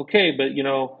 okay, but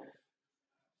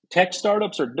tech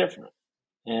startups are different.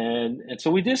 And so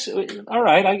we just, all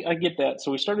right, I get that.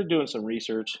 So we started doing some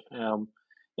research, and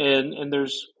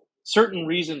there's certain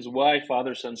reasons why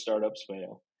father son startups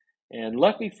fail. And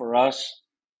luckily for us,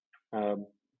 um,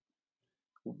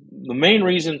 the main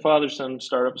reason father son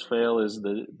startups fail is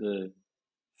the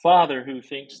father who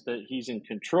thinks that he's in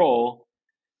control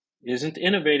isn't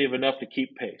innovative enough to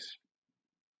keep pace.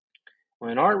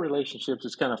 Well, in our relationships,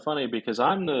 it's kind of funny because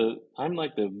I'm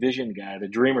like the vision guy, the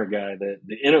dreamer guy,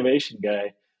 the innovation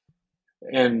guy,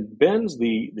 and Ben's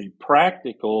the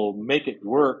practical, make it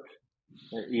work,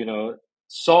 you know,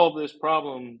 solve this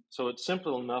problem so it's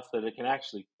simple enough that it can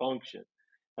actually function.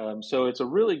 So it's a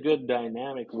really good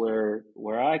dynamic where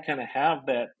I kind of have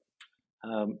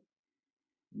um,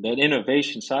 that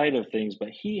innovation side of things, but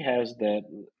he has that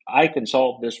I can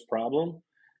solve this problem.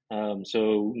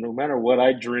 So no matter what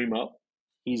I dream up,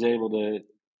 he's able to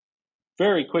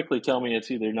very quickly tell me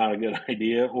it's either not a good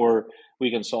idea or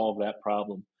we can solve that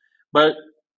problem. But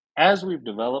as we've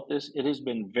developed this, it has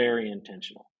been very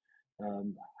intentional.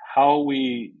 Um, how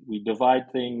we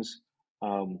divide things.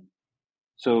 Um,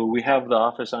 so we have the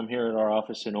office. I'm here at our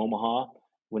office in Omaha.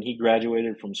 When he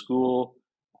graduated from school,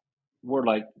 we're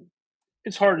like,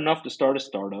 it's hard enough to start a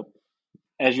startup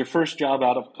as your first job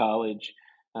out of college.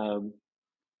 Um,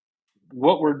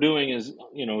 what we're doing is,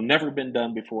 never been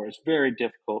done before. It's very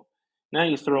difficult. Now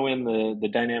you throw in the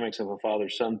dynamics of a father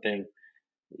son thing.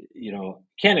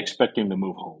 Can't expect him to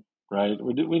move home, right?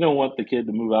 We don't want the kid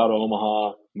to move out of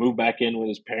Omaha, move back in with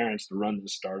his parents to run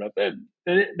this startup.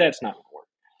 That's not going to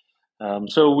work.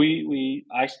 So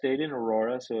I stayed in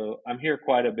Aurora, so I'm here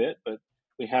quite a bit, but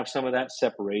we have some of that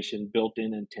separation built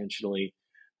in intentionally.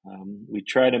 We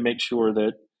try to make sure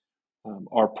that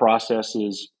our process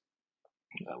is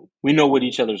we know what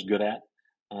each other's good at,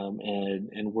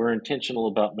 and we're intentional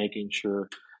about making sure.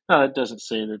 Now, that doesn't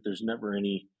say that there's never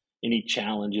any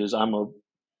challenges. I'm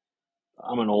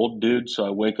an old dude, so I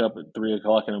wake up at 3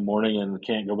 o'clock in the morning and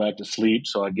can't go back to sleep.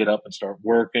 So I get up and start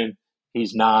working.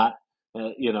 He's not,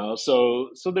 so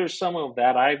there's some of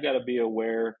that. I've got to be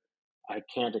aware. I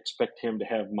can't expect him to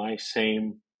have my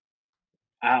same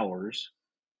hours.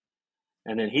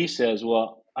 And then he says,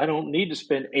 "Well, I don't need to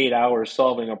spend 8 hours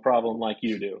solving a problem like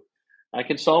you do. I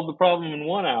can solve the problem in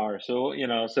 1 hour. So,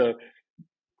 so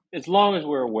as long as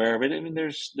we're aware of it, I mean,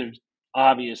 there's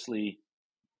obviously,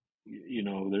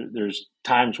 there's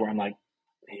times where I'm like,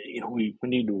 we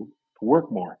need to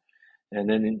work more. And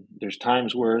then there's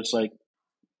times where it's like,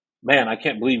 man, I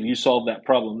can't believe you solved that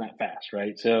problem that fast,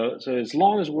 right? So as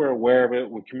long as we're aware of it,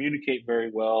 we communicate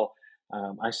very well.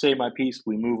 I say my piece,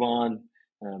 we move on.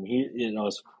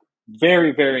 It's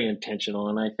very, very intentional,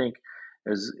 and I think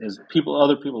as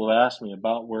other people have asked me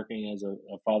about working as a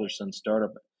father son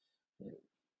startup,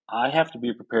 I have to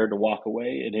be prepared to walk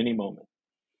away at any moment.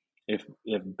 If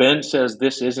Ben says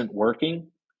this isn't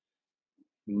working,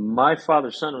 my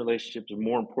father son relationships are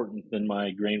more important than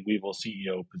my grain Weevil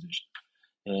CEO position.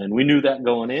 And we knew that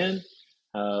going in.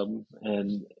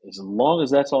 And as long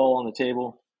as that's all on the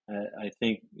table, I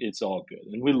think it's all good.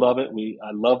 And we love it.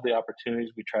 I love the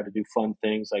opportunities. We try to do fun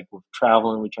things like we're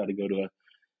traveling. We try to go to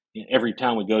every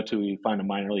town we go to, we find a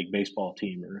minor league baseball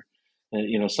team or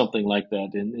something like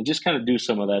that, and just kind of do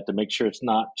some of that to make sure it's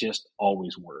not just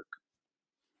always work.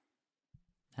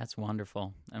 That's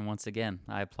wonderful. And once again,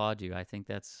 I applaud you. I think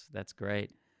that's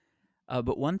great.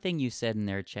 But one thing you said in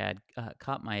there, Chad,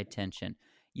 caught my attention.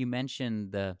 You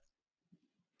mentioned the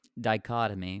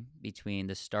dichotomy between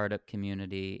the startup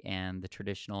community and the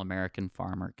traditional American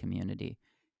farmer community.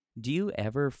 Do you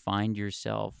ever find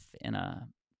yourself in a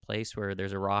place where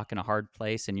there's a rock and a hard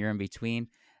place and you're in between?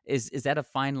 Is that a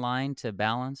fine line to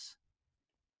balance?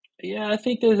 Yeah, I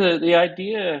think the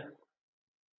idea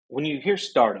when you hear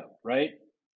startup, right?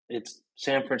 It's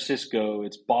San Francisco,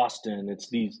 it's Boston, it's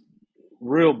these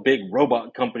real big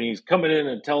robot companies coming in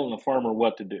and telling the farmer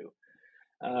what to do.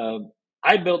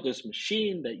 I built this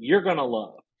machine that you're going to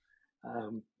love.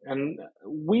 And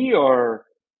we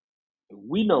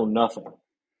know nothing.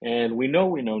 And we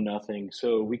know nothing.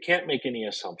 So we can't make any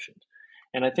assumptions.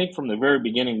 And I think from the very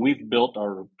beginning, we've built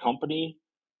our company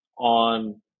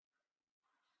on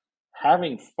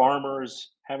having farmers,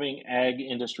 having ag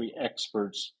industry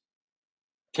experts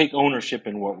take ownership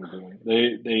in what we're doing.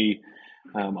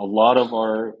 A lot of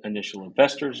our initial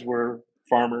investors were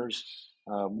farmers.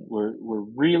 We're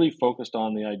really focused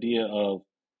on the idea of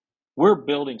we're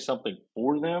building something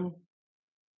for them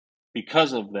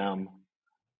because of them,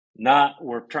 not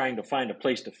we're trying to find a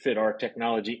place to fit our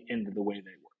technology into the way they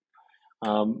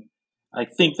work. I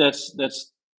think that's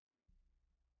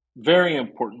very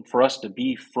important for us to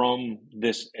be from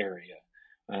this area.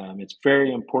 It's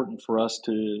very important for us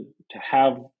to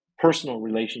have personal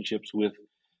relationships with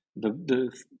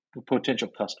the potential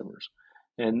customers,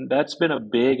 and that's been a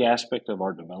big aspect of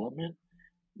our development.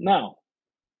 Now,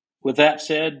 with that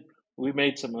said, we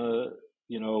made some,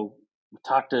 we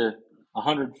talked to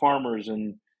 100 farmers,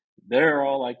 and they're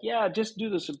all like, "Yeah, just do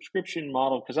the subscription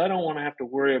model because I don't want to have to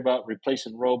worry about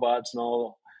replacing robots and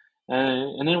all."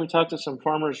 And then we talked to some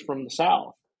farmers from the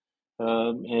South,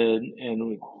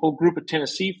 and a whole group of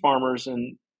Tennessee farmers,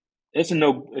 and it's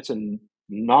a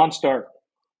non-start.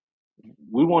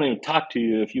 We won't even talk to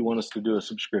you if you want us to do a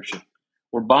subscription.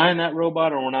 We're buying that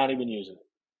robot, or we're not even using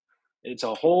it. It's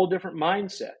a whole different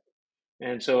mindset,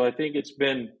 and so I think it's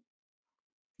been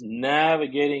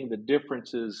navigating the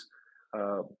differences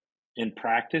uh, in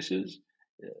practices.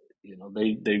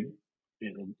 They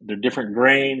they're different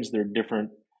grains, they're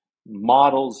different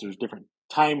models, there's different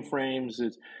time frames.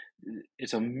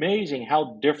 It's amazing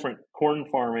how different corn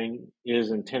farming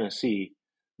is in Tennessee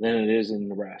than it is in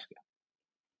Nebraska,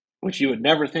 which you would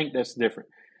never think that's different.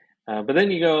 But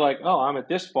then you go like, oh, I'm at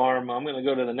this farm, I'm going to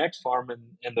go to the next farm,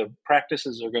 and the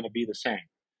practices are going to be the same.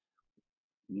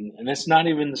 And it's not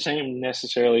even the same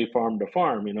necessarily farm to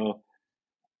farm.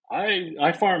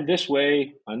 I farm this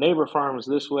way, my neighbor farms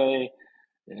this way.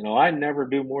 I never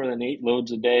do more than 8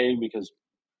 loads a day because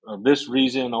of this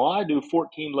reason. Oh, I do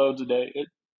 14 loads a day.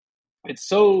 It's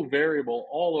so variable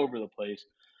all over the place,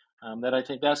 that I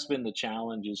think that's been the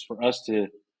challenge is for us to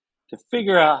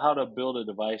figure out how to build a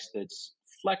device that's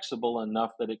flexible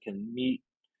enough that it can meet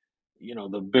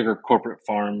the bigger corporate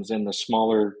farms and the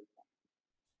smaller.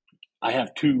 I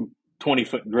have two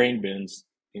 20-foot grain bins.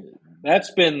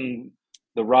 That's been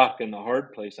the rock and the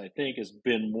hard place. I think has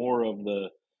been more of the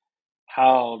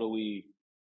how do we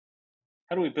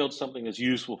how do we build something that's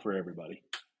useful for everybody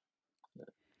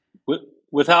With,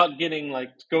 without getting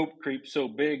like scope creep so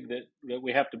big that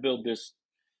we have to build this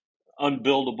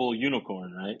unbuildable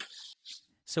unicorn, right?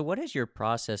 So, what has your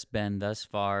process been thus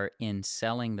far in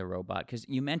selling the robot? Because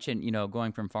you mentioned,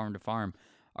 going from farm to farm.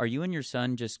 Are you and your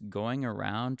son just going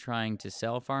around trying to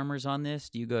sell farmers on this?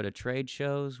 Do you go to trade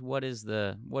shows? What is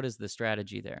the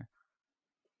strategy there?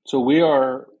 So we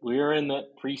are in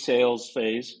that pre-sales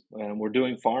phase, and we're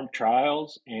doing farm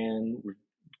trials, and we're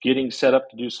getting set up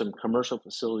to do some commercial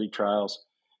facility trials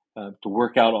to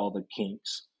work out all the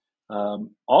kinks. All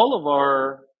of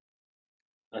our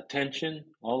attention,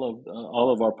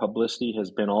 all of our publicity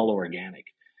has been all organic.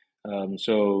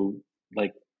 So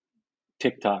like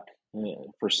TikTok,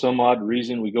 for some odd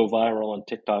reason, we go viral on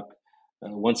TikTok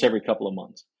once every couple of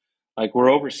months. Like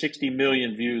we're over 60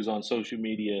 million views on social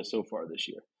media so far this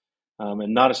year,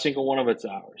 and not a single one of it's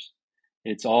ours.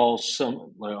 It's all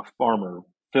some like a farmer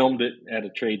filmed it at a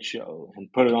trade show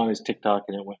and put it on his TikTok,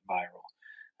 and it went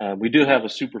viral. We do have a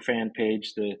super fan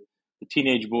page. The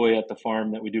teenage boy at the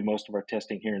farm that we do most of our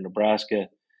testing here in Nebraska,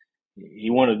 he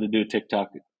wanted to do a TikTok,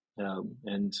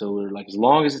 and so we're like, as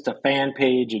long as it's a fan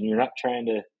page and you're not trying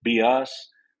to be us,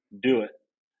 do it.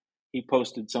 He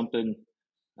posted something,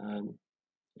 um,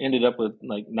 ended up with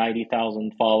like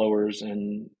 90,000 followers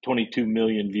and 22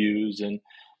 million views, and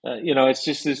it's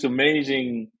just this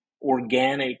amazing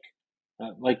organic,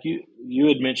 like you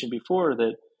had mentioned before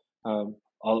that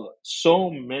so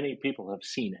many people have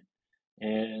seen it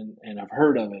and have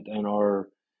heard of it and are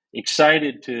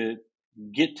excited to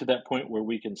get to that point where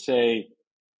we can say,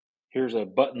 here's a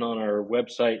button on our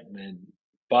website and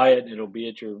buy it. It'll be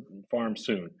at your farm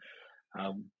soon.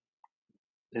 Um,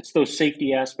 it's those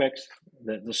safety aspects,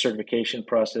 that the certification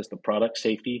process, the product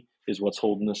safety is what's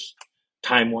holding us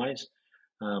time wise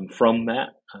from that.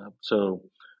 So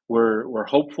we're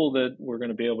hopeful that we're going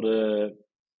to be able to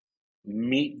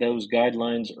meet those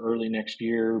guidelines early next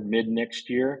year, mid next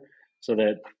year, so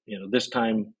that this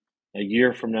time a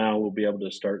year from now we'll be able to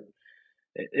start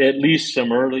at least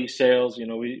some early sales.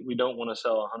 We don't want to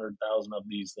sell 100,000 of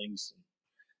these things,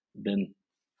 then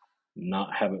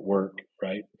not have it work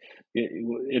right.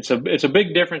 It's a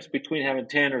big difference between having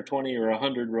 10 or 20 or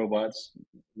 100 robots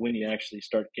when you actually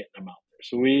start getting them out there.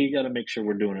 So we got to make sure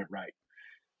we're doing it right.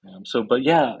 But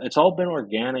yeah, it's all been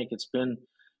organic. It's been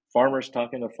farmers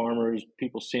talking to farmers,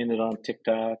 people seeing it on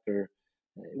TikTok, or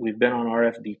we've been on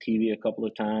RFD TV a couple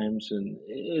of times, and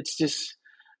it's just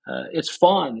it's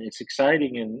fun, it's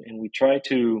exciting, and we try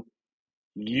to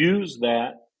use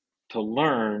that to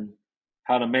learn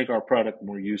how to make our product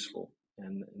more useful,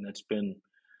 and it's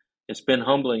been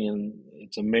humbling, and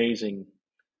it's amazing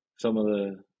some of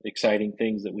the exciting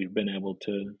things that we've been able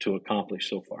to accomplish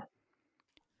so far.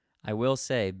 I will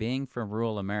say, being from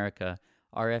rural America,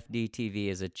 RFD TV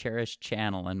is a cherished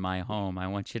channel in my home. I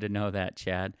want you to know that,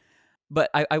 Chad. But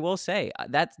I will say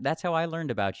that's how I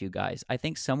learned about you guys. I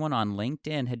think someone on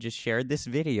LinkedIn had just shared this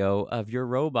video of your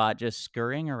robot just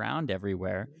scurrying around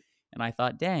everywhere, and I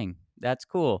thought, dang, that's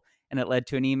cool. And it led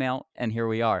to an email, and here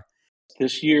we are.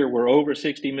 This year, we're over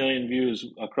 60 million views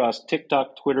across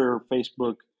TikTok, Twitter,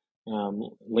 Facebook,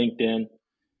 LinkedIn.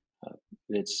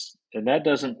 It's and that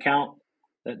doesn't count.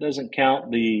 That doesn't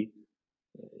count the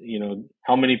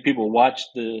how many people watched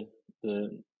the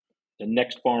the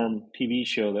Next Farm TV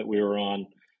show that we were on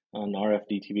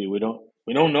RFD TV. We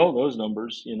don't know those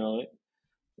numbers.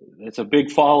 It's a big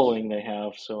following they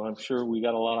have, so I'm sure we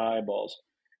got a lot of eyeballs.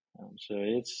 So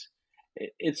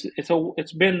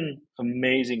it's been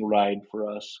amazing ride for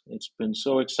us. It's been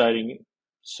so exciting.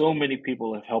 So many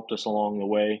people have helped us along the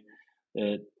way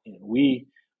that we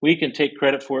can take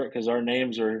credit for it because our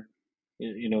names are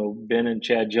Ben and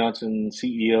Chad Johnson,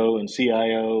 CEO and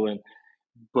CIO, and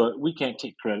but we can't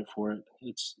take credit for it.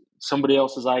 It's somebody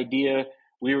else's idea.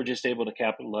 We were just able to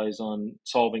capitalize on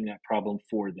solving that problem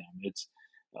for them. It's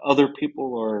other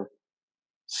people are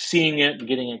seeing it and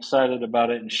getting excited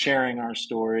about it and sharing our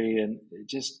story, and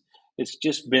it's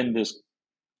just been this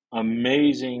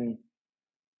amazing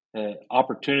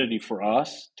opportunity for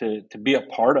us to be a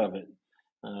part of it.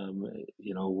 um,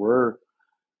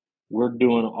 we're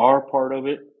doing our part of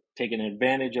it, taking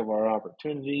advantage of our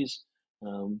opportunities,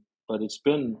 but it's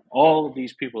been all of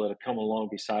these people that have come along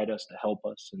beside us to help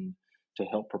us and to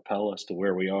help propel us to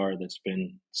where we are. That's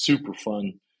been super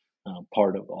fun,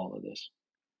 part of all of this.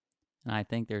 And I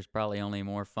think there's probably only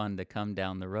more fun to come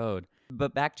down the road.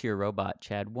 But back to your robot,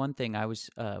 Chad, one thing I was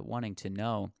wanting to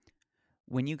know,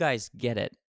 when you guys get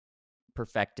it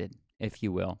perfected, if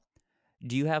you will,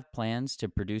 do you have plans to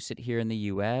produce it here in the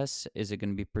US? Is it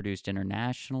going to be produced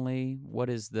internationally? What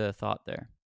is the thought there?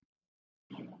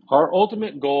 Our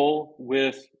ultimate goal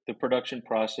with the production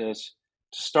process,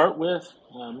 to start with,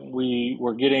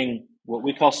 we're getting what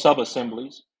we call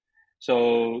sub-assemblies.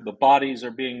 So the bodies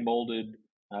are being molded,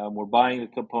 we're buying the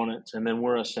components, and then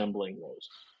we're assembling those.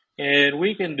 And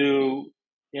we can do,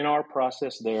 in our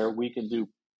process there, we can do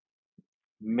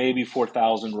maybe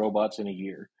 4,000 robots in a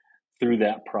year through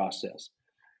that process.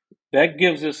 That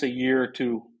gives us a year or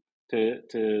two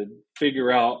to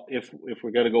figure out if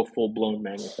we're going to go full blown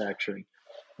manufacturing.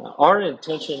 Our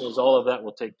intention is all of that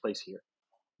will take place here.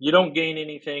 You don't gain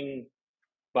anything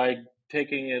by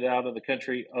taking it out of the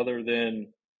country other than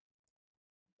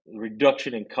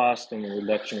reduction in cost and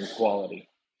reduction in quality.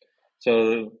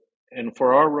 So, and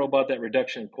for our robot, that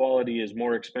reduction in quality is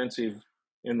more expensive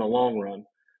in the long run.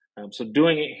 So,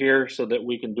 doing it here so that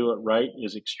we can do it right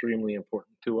is extremely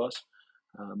important to us,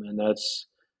 and that's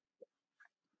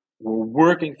we're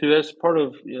working through this. Part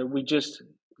of we just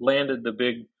landed the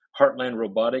big Heartland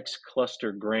Robotics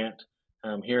Cluster grant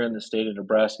here in the state of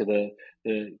Nebraska.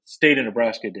 The state of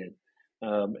Nebraska did,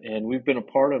 and we've been a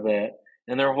part of that.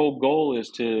 And their whole goal is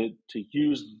to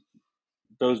use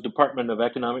those Department of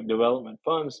Economic Development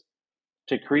funds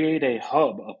to create a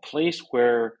hub, a place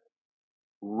where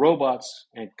robots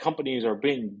and companies are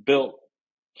being built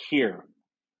here.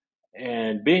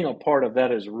 And being a part of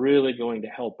that is really going to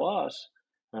help us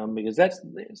because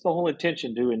it's the whole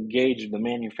intention to engage the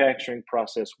manufacturing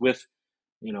process with,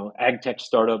 ag tech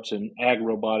startups and ag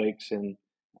robotics and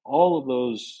all of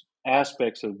those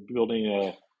aspects of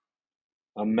building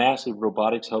a massive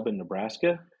robotics hub in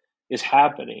Nebraska is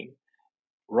happening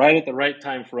right at the right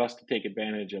time for us to take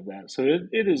advantage of that. So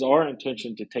it is our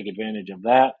intention to take advantage of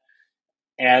that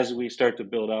as we start to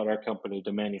build out our company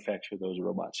to manufacture those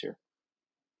robots here.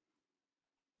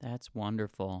 That's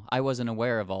wonderful. I wasn't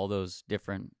aware of all those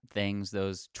different things,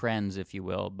 those trends, if you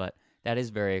will, but that is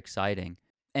very exciting.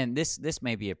 And this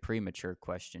may be a premature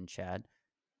question, Chad.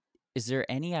 Is there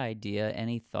any idea,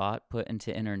 any thought put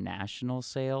into international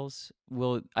sales?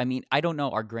 I don't know,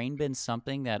 are grain bins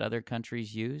something that other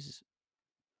countries use?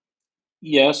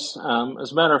 Yes,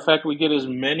 as a matter of fact, we get as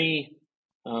many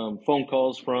phone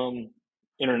calls from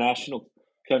international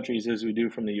countries as we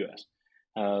do from the U.S.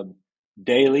 Uh,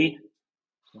 daily,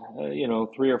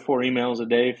 3 or 4 emails a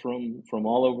day from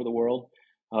all over the world.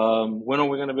 When are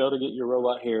we going to be able to get your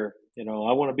robot here? I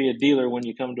want to be a dealer when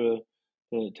you come to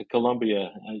Colombia.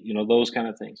 Those kind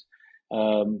of things.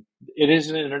 It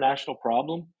is an international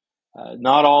problem.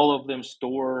 Not all of them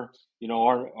store,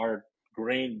 our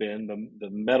grain bin, the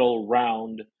metal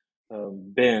round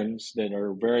bins that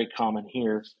are very common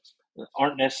here,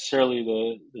 aren't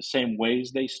necessarily the same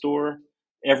ways they store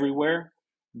everywhere.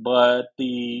 But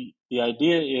the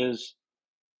idea is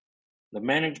the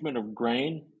management of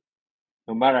grain,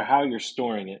 no matter how you're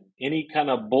storing it, any kind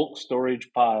of bulk storage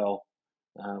pile,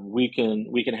 we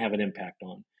can have an impact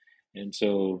on. And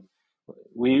so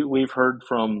we've heard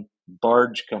from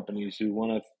barge companies who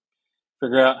want to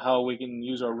figure out how we can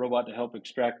use our robot to help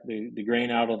extract the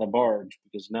grain out of the barge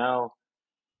because now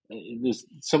this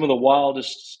some of the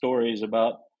wildest stories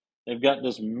about they've got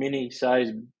this mini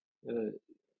sized uh,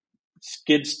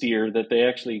 skid steer that they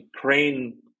actually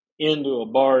crane into a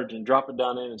barge and drop it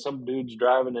down in, and some dude's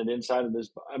driving it inside of this.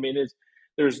 I mean,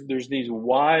 there's these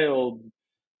wild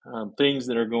things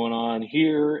that are going on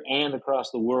here and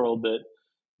across the world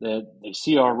that they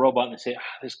see our robot and they say,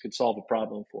 this could solve a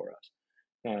problem for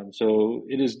us. So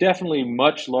it is definitely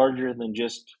much larger than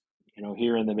just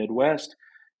here in the Midwest.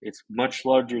 It's much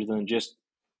larger than just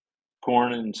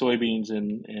corn and soybeans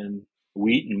and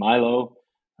wheat and Milo.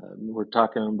 We're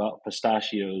talking about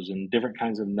pistachios and different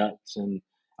kinds of nuts and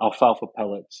alfalfa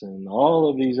pellets and all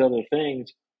of these other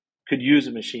things could use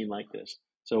a machine like this.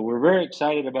 So we're very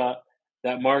excited about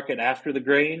that market after the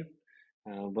grain,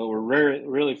 but we're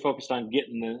really focused on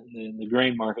getting the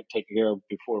grain market taken care of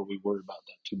before we worry about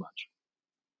that too much.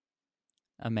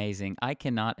 Amazing. I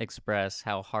cannot express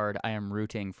how hard I am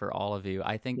rooting for all of you.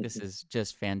 I think this is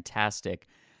just fantastic.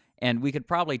 And we could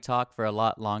probably talk for a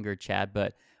lot longer, Chad,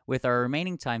 but with our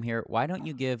remaining time here, why don't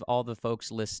you give all the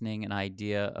folks listening an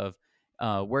idea of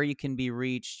where you can be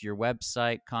reached, your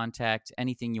website, contact,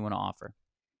 anything you want to offer?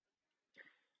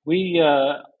 We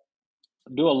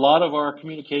do a lot of our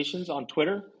communications on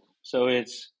Twitter. So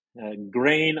it's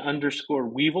grain underscore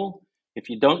Weevil. If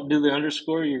you don't do the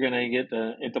underscore, you're going to get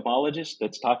the entomologist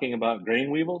that's talking about grain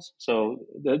weevils. So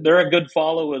they're a good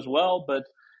follow as well. But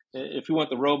if you want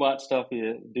the robot stuff,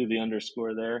 you do the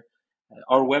underscore there.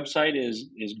 Our website is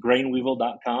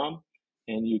grainweevil.com.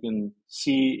 And you can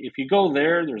see, if you go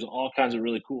there, there's all kinds of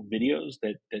really cool videos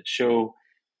that show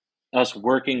us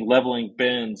working leveling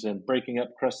bins and breaking up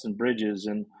crusts and bridges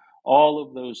and all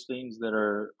of those things that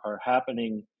are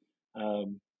happening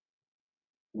um,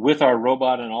 with our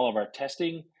robot and all of our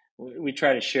testing. We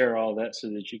try to share all that so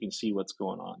that you can see what's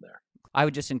going on there. I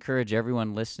would just encourage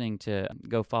everyone listening to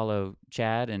go follow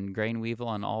Chad and Grain Weevil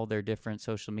on all their different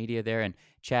social media there. And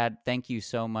Chad, thank you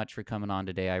so much for coming on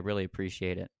today. I really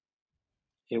appreciate it.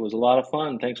 It was a lot of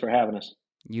fun. Thanks for having us.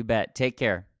 You bet. Take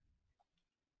care.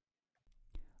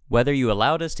 Whether you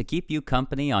allowed us to keep you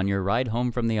company on your ride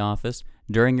home from the office,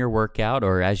 during your workout,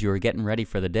 or as you were getting ready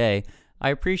for the day, I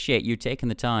appreciate you taking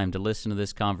the time to listen to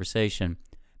this conversation.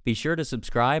 Be sure to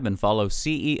subscribe and follow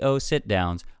CEO Sit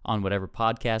Downs on whatever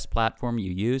podcast platform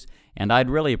you use, and I'd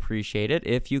really appreciate it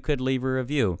if you could leave a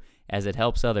review, as it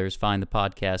helps others find the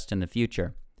podcast in the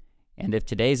future. And if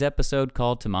today's episode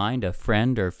called to mind a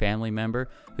friend or family member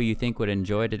who you think would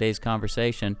enjoy today's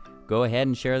conversation, go ahead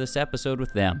and share this episode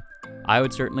with them. I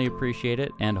would certainly appreciate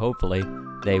it, and hopefully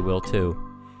they will too.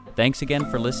 Thanks again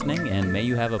for listening, and may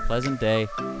you have a pleasant day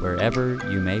wherever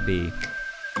you may be.